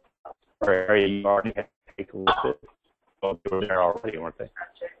area or area you already have to take a look at. Well, they were there already, weren't they?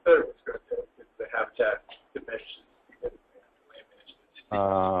 The habitat dimensions.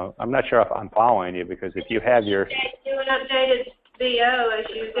 I'm not sure if I'm following you, because if you have your Do an updated BO as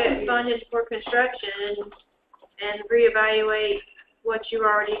you get funded for construction and reevaluate what you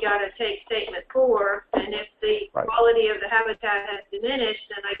already got a take statement for. And if the quality of the habitat has diminished,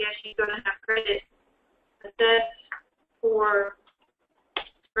 then I guess you're going to have credit assessed for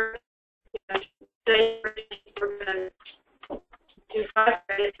say we're going to do 5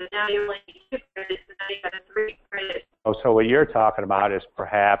 credits, and now you only need 2 credits, and now you got a 3 credits. Oh, so what you're talking about is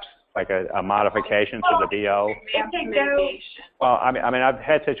perhaps like a modification to the BO? Well, I mean, I've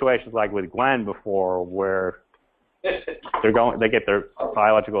had situations like with Glenn before where they get their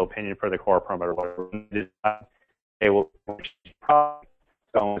biological opinion for the core permit or whatever. They will probably,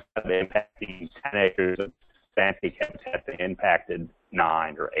 so instead of impacting 10 acres of sand peak habitat, they impacted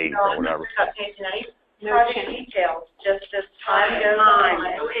 9 or 8 or whatever. Not changing any project details, just as time goes on.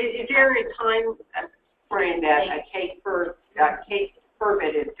 Is there a time frame that a take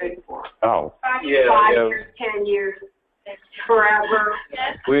permit is good for? Oh. 5 years, 10 years, forever.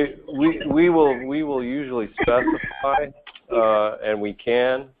 We will usually specify, and we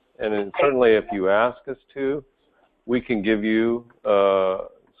can, and then certainly if you ask us to, we can give you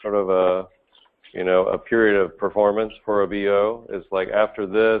sort of a period of performance for a BO. It's like after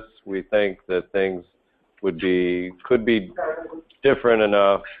this, we think that things could be different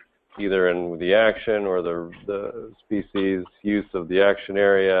enough, either in the action or the species use of the action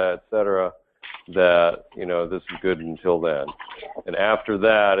area, et cetera, that, this is good until then. And after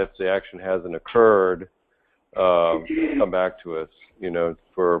that, if the action hasn't occurred, come back to us,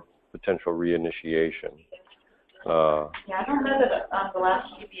 for potential reinitiation. Yeah, I don't know that on the last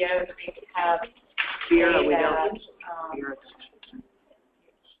few BOs we have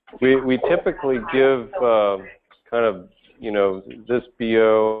We typically give kind of, this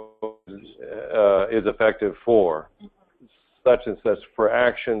BO is effective for such and such, for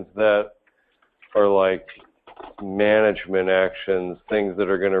actions that are like management actions, things that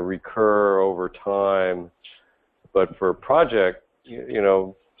are going to recur over time. But for project,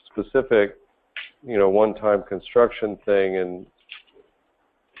 specific, one-time construction thing, and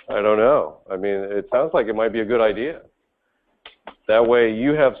I don't know. I mean, it sounds like it might be a good idea. That way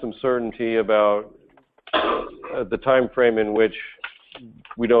you have some certainty about the time frame in which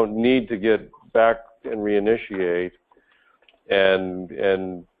we don't need to get back and reinitiate, and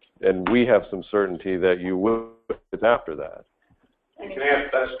we have some certainty that you will after that. You can have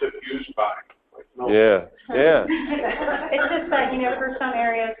festive use by. Yeah. It's just that, for some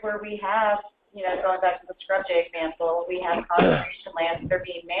areas where we have, going back to the scrub jay example, we have conservation lands that are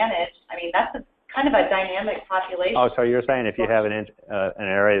being managed. I mean, that's kind of a dynamic population. Oh, so you're saying if you have an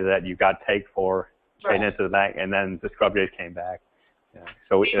area that you got take for straight into the bank, and then the scrub jays came back. Yeah.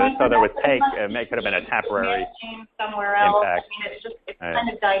 So there was take, it could have been a temporary somewhere else. impact. I mean, it's kind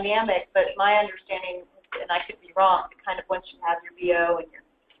of dynamic, but my understanding, and I could be wrong, but kind of once you have your BO and your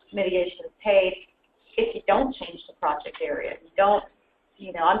mitigation is paid, if you don't change the project area, you don't,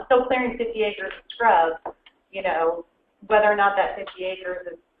 I'm still clearing 50 acres of scrub, whether or not that 50 acres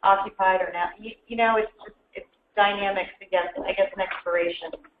is occupied or not, it's dynamic to get, I guess, an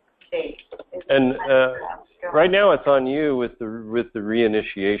expiration date. And right now it's on you with the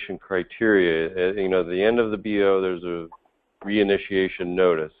reinitiation criteria. At the end of the BO, there's a reinitiation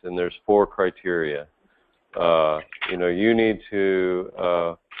notice, and there's 4 criteria. You need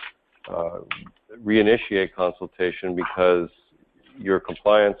to reinitiate consultation because your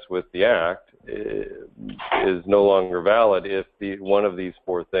compliance with the Act is no longer valid if one of these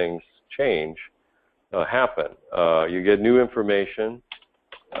four things happen. You get new information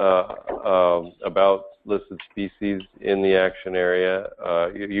about listed species in the action area.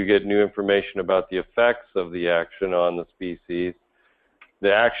 You get new information about the effects of the action on the species.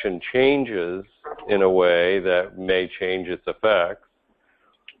 The action changes in a way that may change its effects.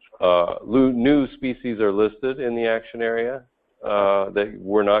 New species are listed in the action area that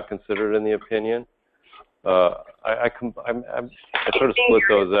were not considered in the opinion. I sort of split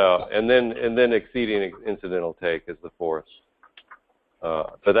those out, and then exceeding incidental take is the fourth.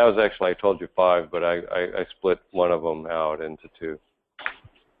 But that was actually, I told you 5, but I split one of them out into 2.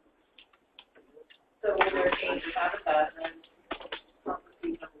 So will there change habitat then?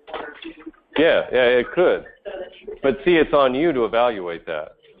 Yeah, it could. But see, it's on you to evaluate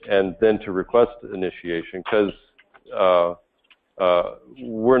that and then to request initiation, because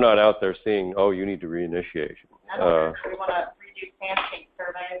we're not out there seeing, oh, you need to reinitiate. We want to redo landscape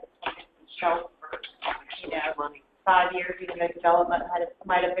surveys and shelf for, 5 years, even though development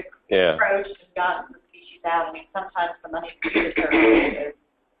might have approached and gotten the species out. I mean, sometimes the money to do the survey is,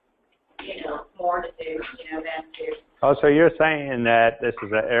 more to do, than to. Oh, so you're saying that this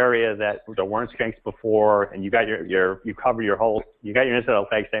is an area that there weren't skinks before, and you got you covered your whole, you got your incidental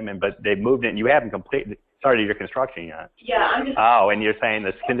take statement, but they moved it, and you haven't completely started your construction yet. Yeah, I'm just. Oh, and you're saying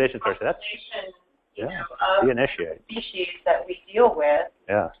the conditions are set. Of initiate species that we deal with.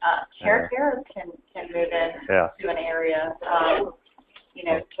 Yeah. Characters can move in to an area.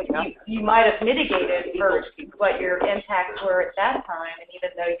 You might have mitigated for what your impacts were at that time, and even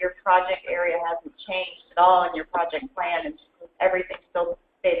though your project area hasn't changed at all in your project plan, and everything still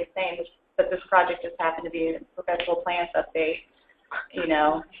stayed the same, but this project just happened to be a perpetual plans update,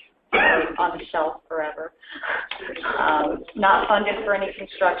 on the shelf forever. Not funded for any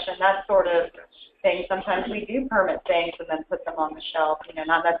construction, that sort of thing. Sometimes we do permit things and then put them on the shelf,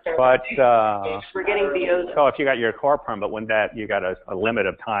 not necessarily. But we're getting BOs. So if you got your core permit, when that you got a limit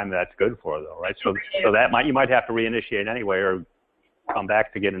of time that's good for, though, right? So that you might have to reinitiate anyway, or come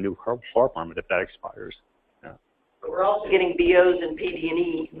back to get a new core permit if that expires. Yeah. But we're also getting BOs and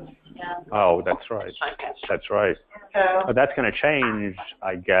PD&E. Yeah. Oh, that's right. That's right. So, But that's going to change,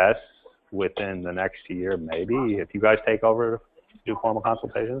 I guess, within the next year, maybe, if you guys take over, do formal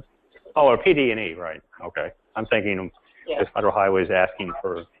consultations. Oh, or PD&E, right? Okay. I'm thinking the Federal Highway is asking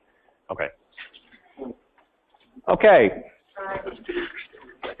for. Okay. Okay.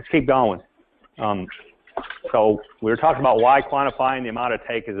 Let's keep going. So we were talking about why quantifying the amount of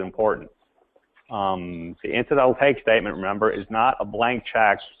take is important. The incidental take statement, remember, is not a blank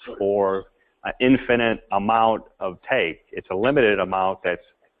check for an infinite amount of take. It's a limited amount that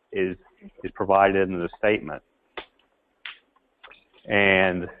is provided in the statement.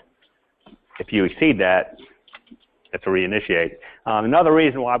 And if you exceed that, it's a reinitiate. Another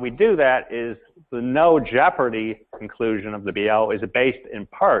reason why we do that is the no jeopardy conclusion of the BO is based in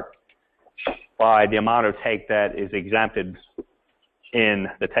part by the amount of take that is exempted in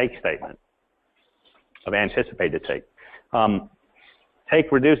the take statement of anticipated take.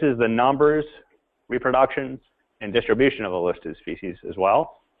 Take reduces the numbers, reproduction, and distribution of a listed species as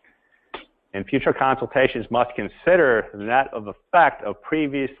well. And future consultations must consider the net of effect of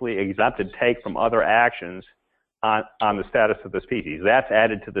previously exempted take from other actions on the status of the species. That's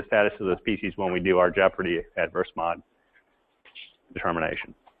added to the status of the species when we do our jeopardy adverse mod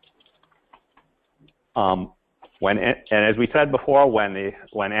determination. And as we said before, when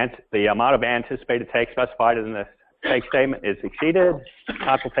the amount of anticipated take specified in the take statement is exceeded,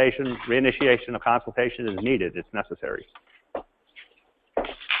 consultation, reinitiation of consultation is needed. It's necessary.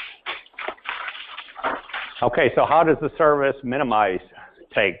 Okay, so how does the service minimize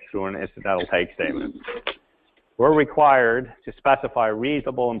take through an incidental take statement? We're required to specify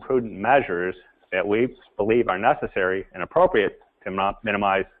reasonable and prudent measures that we believe are necessary and appropriate to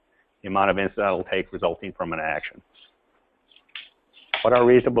minimize the amount of incidental take resulting from an action. What are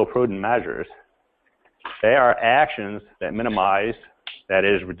reasonable, prudent measures? They are actions that minimize, that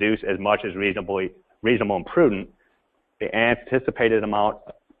is, reduce as much as reasonable and prudent, the anticipated amount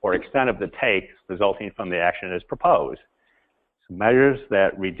or extent of the take resulting from the action as proposed. So measures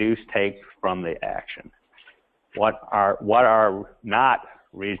that reduce take from the action. What are not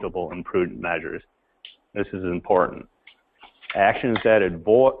reasonable and prudent measures? This is important. Actions that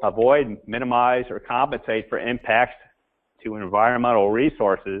avoid, minimize, or compensate for impacts to environmental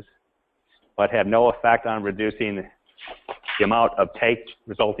resources, but have no effect on reducing the amount of take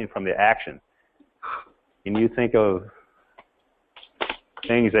resulting from the action. Can you think of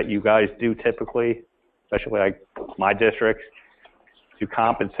things that you guys do typically, especially like my district, to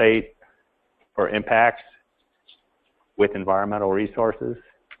compensate for impacts with environmental resources?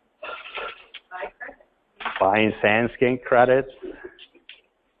 Buying sand skink credits,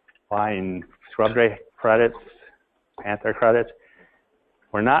 buying scrub dray credits, panther credits.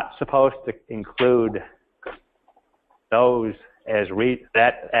 We're not supposed to include those as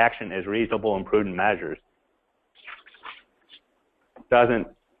that action as reasonable and prudent measures. Doesn't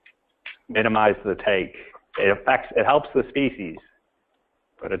minimize the take. It helps the species,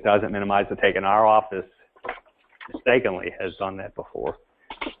 but it doesn't minimize the take. And our office mistakenly has done that before.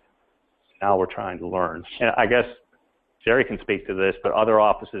 Now we're trying to learn. And I guess Jerry can speak to this, but other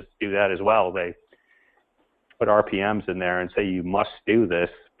offices do that as well. They put RPMs in there and say you must do this,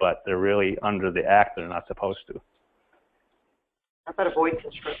 but they're really under the act, they're not supposed to. How about avoid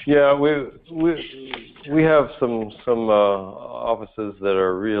construction? Yeah, we have some offices that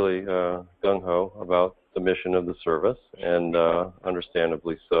are really gung-ho about the mission of the service, and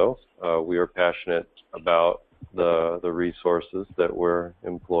understandably so. We are passionate about the resources that we're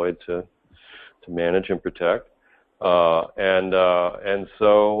employed to manage and protect, and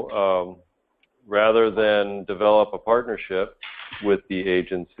so rather than develop a partnership with the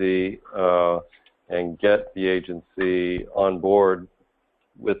agency and get the agency on board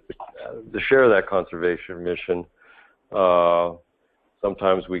with to share that conservation mission,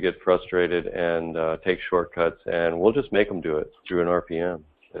 sometimes we get frustrated and take shortcuts, and we'll just make them do it through an RPM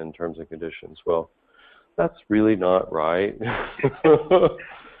in terms and conditions. Well, that's really not right.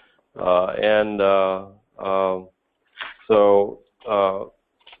 So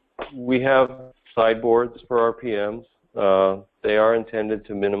we have sideboards for RPMs. They are intended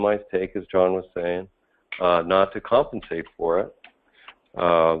to minimize take, as John was saying, not to compensate for it.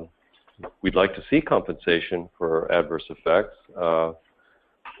 We'd like to see compensation for adverse effects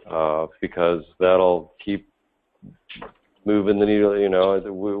because that'll keep moving the needle. You know,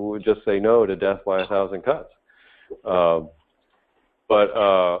 we would just say no to death by 1,000 cuts.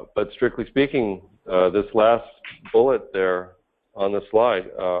 But strictly speaking, this last bullet there on the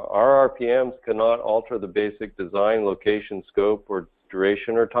slide, our RPMs cannot alter the basic design, location, scope, or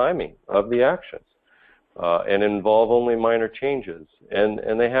duration or timing of the actions, and involve only minor changes,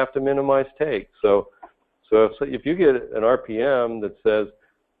 and they have to minimize take. So if you get an RPM that says,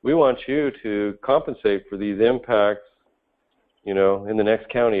 we want you to compensate for these impacts, you know, in the next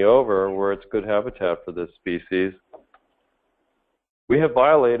county over where it's good habitat for this species, we have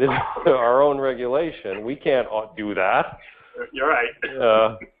violated our own regulation. We can't do that. You're right.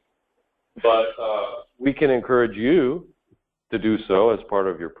 But we can encourage you to do so as part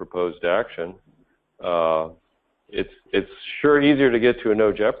of your proposed action. It's sure easier to get to a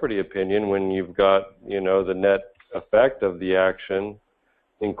no jeopardy opinion when you've got, you know, the net effect of the action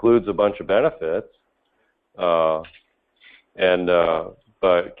includes a bunch of benefits. But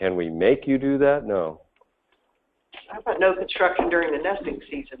can we make you do that? No. How about no construction during the nesting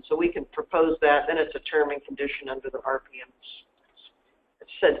season? So we can propose that, then it's a term and condition under the RPMs. It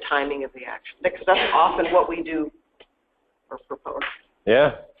said timing of the action, because that's often what we do or propose.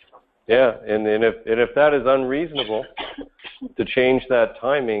 Yeah, and if that is unreasonable to change that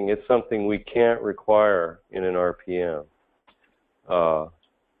timing, it's something we can't require in an RPM.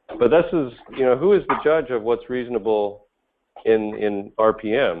 But this is, you know, who is the judge of what's reasonable in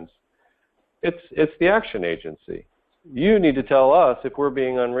RPMs? It's the action agency. You need to tell us if we're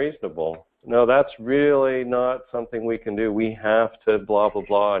being unreasonable. No, that's really not something we can do. We have to blah, blah,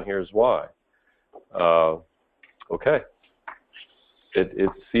 blah, and here's why. Okay. It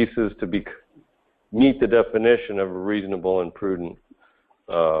ceases to meet the definition of a reasonable and prudent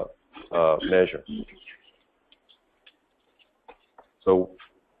measure. So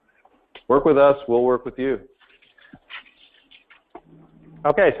work with us, we'll work with you.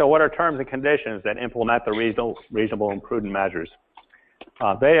 Okay, so what are terms and conditions that implement the reasonable and prudent measures?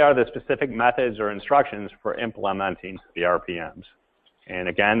 They are the specific methods or instructions for implementing the RPMs. And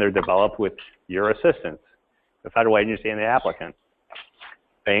again, they're developed with your assistance, the federal agency and the applicant.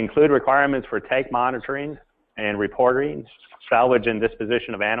 They include requirements for take monitoring and reporting, salvage and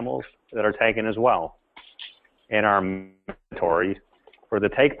disposition of animals that are taken as well, and are mandatory for the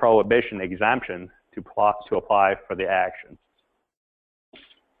take prohibition exemption to apply for the action.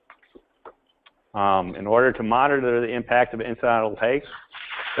 In order to monitor the impact of incidental takes,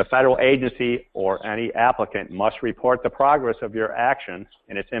 the federal agency or any applicant must report the progress of your action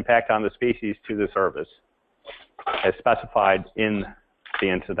and its impact on the species to the service, as specified in the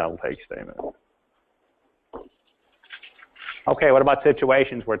incidental take statement. Okay, what about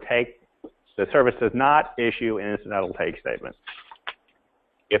situations where the service does not issue an incidental take statement?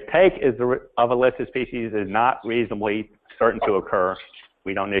 If take of a listed species is not reasonably certain to occur,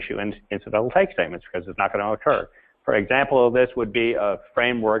 we don't issue incidental take statements because it's not going to occur. For example of this would be a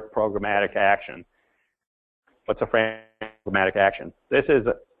framework programmatic action. What's a programmatic action? This is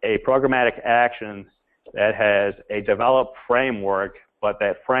a programmatic action that has a developed framework, but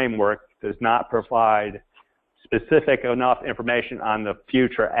that framework does not provide specific enough information on the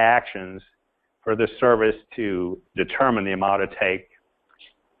future actions for the service to determine the amount of take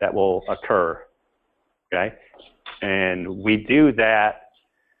that will occur, okay? And we do that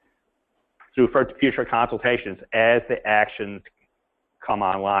through future consultations as the actions come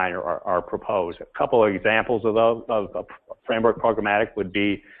online or are proposed. A couple of examples of those of a framework programmatic would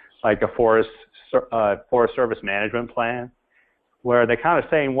be like a forest service management plan, where they're kind of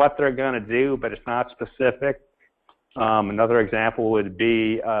saying what they're going to do, but it's not specific. Another example would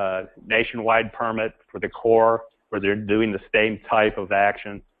be a nationwide permit for the Corps, where they're doing the same type of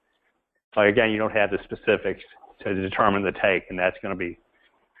action. But again, you don't have the specifics to determine the take, and that's going to be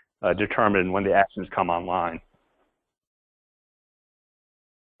determined when the actions come online.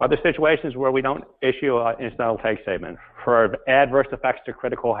 Other situations where we don't issue an incidental take statement. For adverse effects to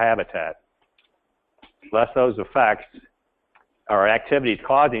critical habitat, unless those effects or activities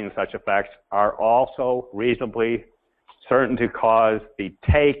causing such effects are also reasonably certain to cause the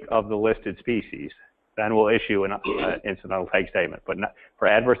take of the listed species, then we'll issue an incidental take statement. But not, for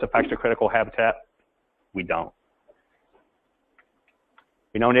adverse effects to critical habitat, we don't.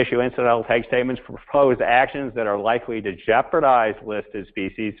 We don't issue incidental take statements for proposed actions that are likely to jeopardize listed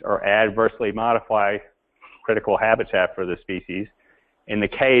species or adversely modify critical habitat for the species in the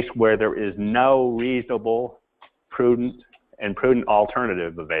case where there is no reasonable, prudent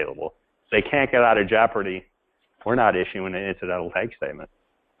alternative available. If they can't get out of jeopardy, we're not issuing an incidental take statement.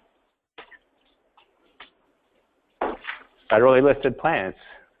 Federally listed plants,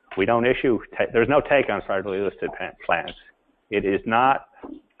 we don't issue, there's no take on federally listed plants. It is not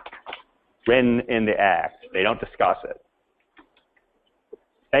written in the Act. They don't discuss it.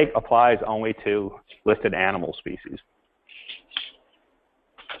 Take applies only to listed animal species.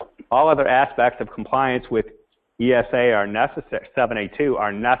 All other aspects of compliance with ESA are necessary, 782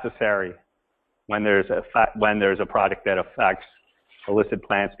 are necessary when there's a product that affects a listed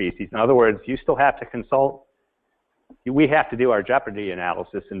plant species. In other words, you still have to consult. We have to do our jeopardy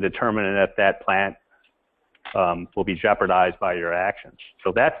analysis and determine if that plant will be jeopardized by your actions.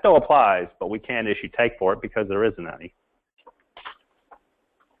 So that still applies, but we can't issue take for it because there isn't any.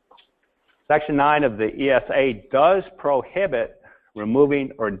 Section 9 of the ESA does prohibit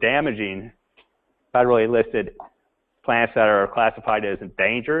removing or damaging federally listed plants that are classified as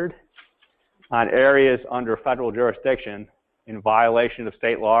endangered on areas under federal jurisdiction in violation of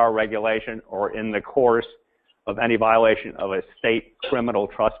state law or regulation or in the course of any violation of a state criminal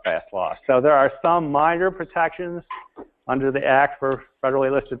trespass law. So there are some minor protections under the Act for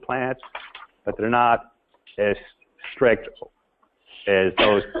federally listed plants, but they're not as strict as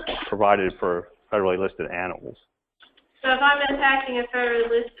those provided for federally listed animals. So if I'm attacking a federally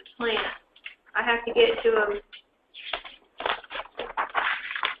listed plant, I have to get to a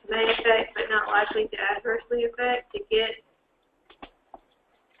may affect but not likely to adversely affect to get.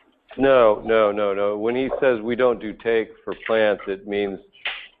 No. When he says we don't do take for plants, it means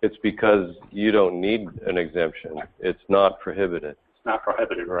it's because you don't need an exemption. It's not prohibited. It's not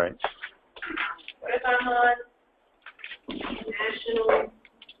prohibited, right? What if I'm on national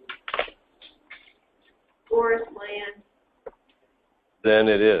forest land? Then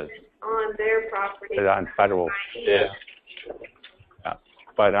it is. On their property. On federal. Yeah.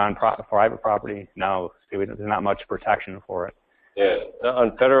 But on private property, no. There's not much protection for it. Yeah,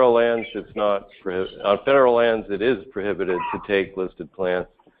 on federal lands, it's not prohibited. On federal lands, it is prohibited to take listed plants,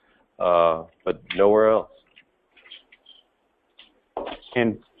 but nowhere else.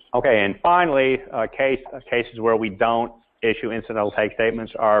 And finally, cases where we don't issue incidental take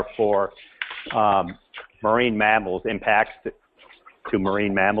statements are for marine mammals, impacts to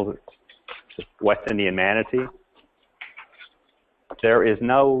marine mammals, West Indian manatee. There is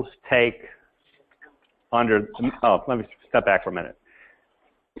no take under. Oh, let me step back for a minute.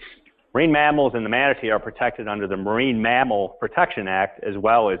 Marine mammals and the manatee are protected under the Marine Mammal Protection Act as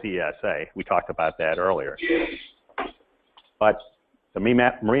well as ESA. We talked about that earlier. But the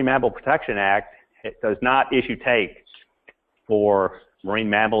Marine Mammal Protection Act, it does not issue take for marine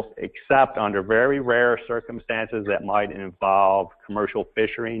mammals except under very rare circumstances that might involve commercial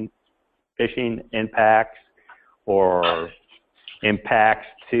fishing impacts or impacts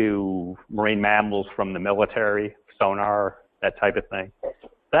to marine mammals from the military, sonar, that type of thing.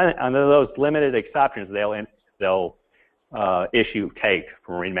 Then under those limited exceptions, they'll issue take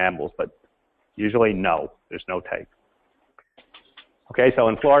for marine mammals, but usually no, there's no take. Okay, so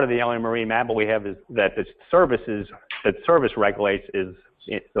in Florida, the only marine mammal we have is that the service regulates is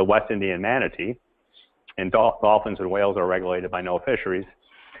the West Indian manatee, and dolphins and whales are regulated by no fisheries.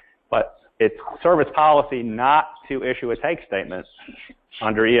 But it's service policy not to issue a take statement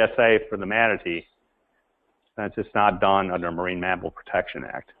under ESA for the manatee. That's just not done under Marine Mammal Protection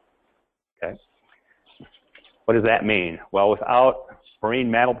Act. Okay. What does that mean? Well, without Marine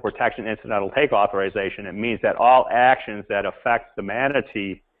Mammal Protection Incidental Take authorization, it means that all actions that affect the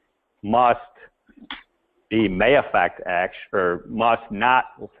manatee may affect action, or must not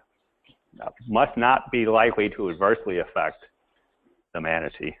be likely to adversely affect the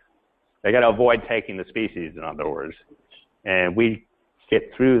manatee. They got to avoid taking the species, in other words. And we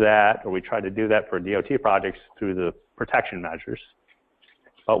get through that, or we try to do that for DOT projects through the protection measures.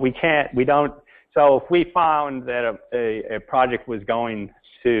 But we don't. So if we found that a project was going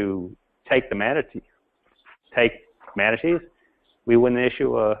to take manatees, we wouldn't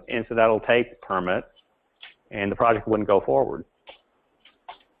issue a incidental take permit, and the project wouldn't go forward.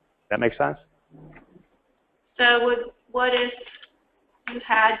 That make sense? So what if you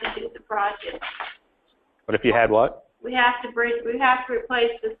had to do the project? What if you had what? We have to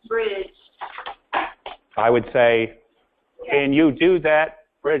replace this bridge. I would say, can you do that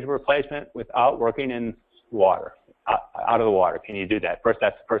bridge replacement without working in water, out of the water? Can you do that? First,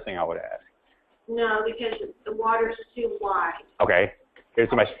 that's the first thing I would ask. No, because the water's too wide. Okay. Here's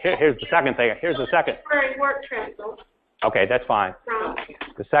the second thing. Here's the second. Temporary work trestle. Okay, that's fine.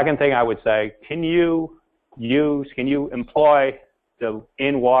 The second thing I would say, can you employ the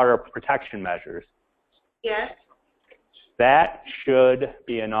in-water protection measures? Yes. That should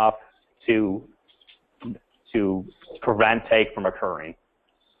be enough to prevent take from occurring.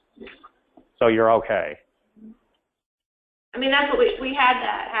 So you're okay. I mean, that's what we had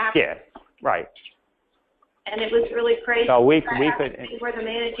that happen. Yeah, right. And it was really crazy. So we could, where the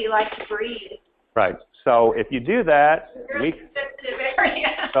manatee likes to breathe. Right. So if you do that, Really sensitive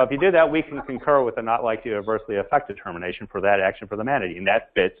area. so if you do that, we can concur with the not likely to adversely affect determination for that action for the manatee, and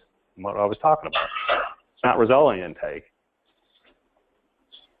that fits what I was talking about. It's not resulting in take.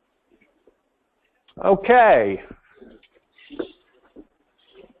 Okay.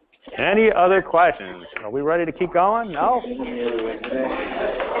 Any other questions? Are we ready to keep going? No?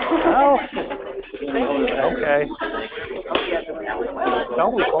 No? Okay.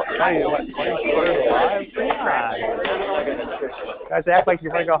 Don't record. Live? Come on. Guys act like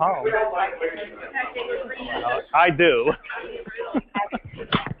you're going to go home. I do.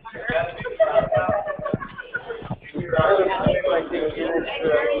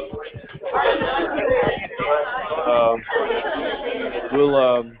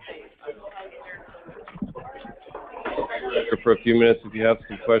 We'll for a few minutes if you have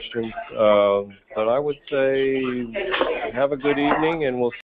some questions. But I would say have a good evening, and we'll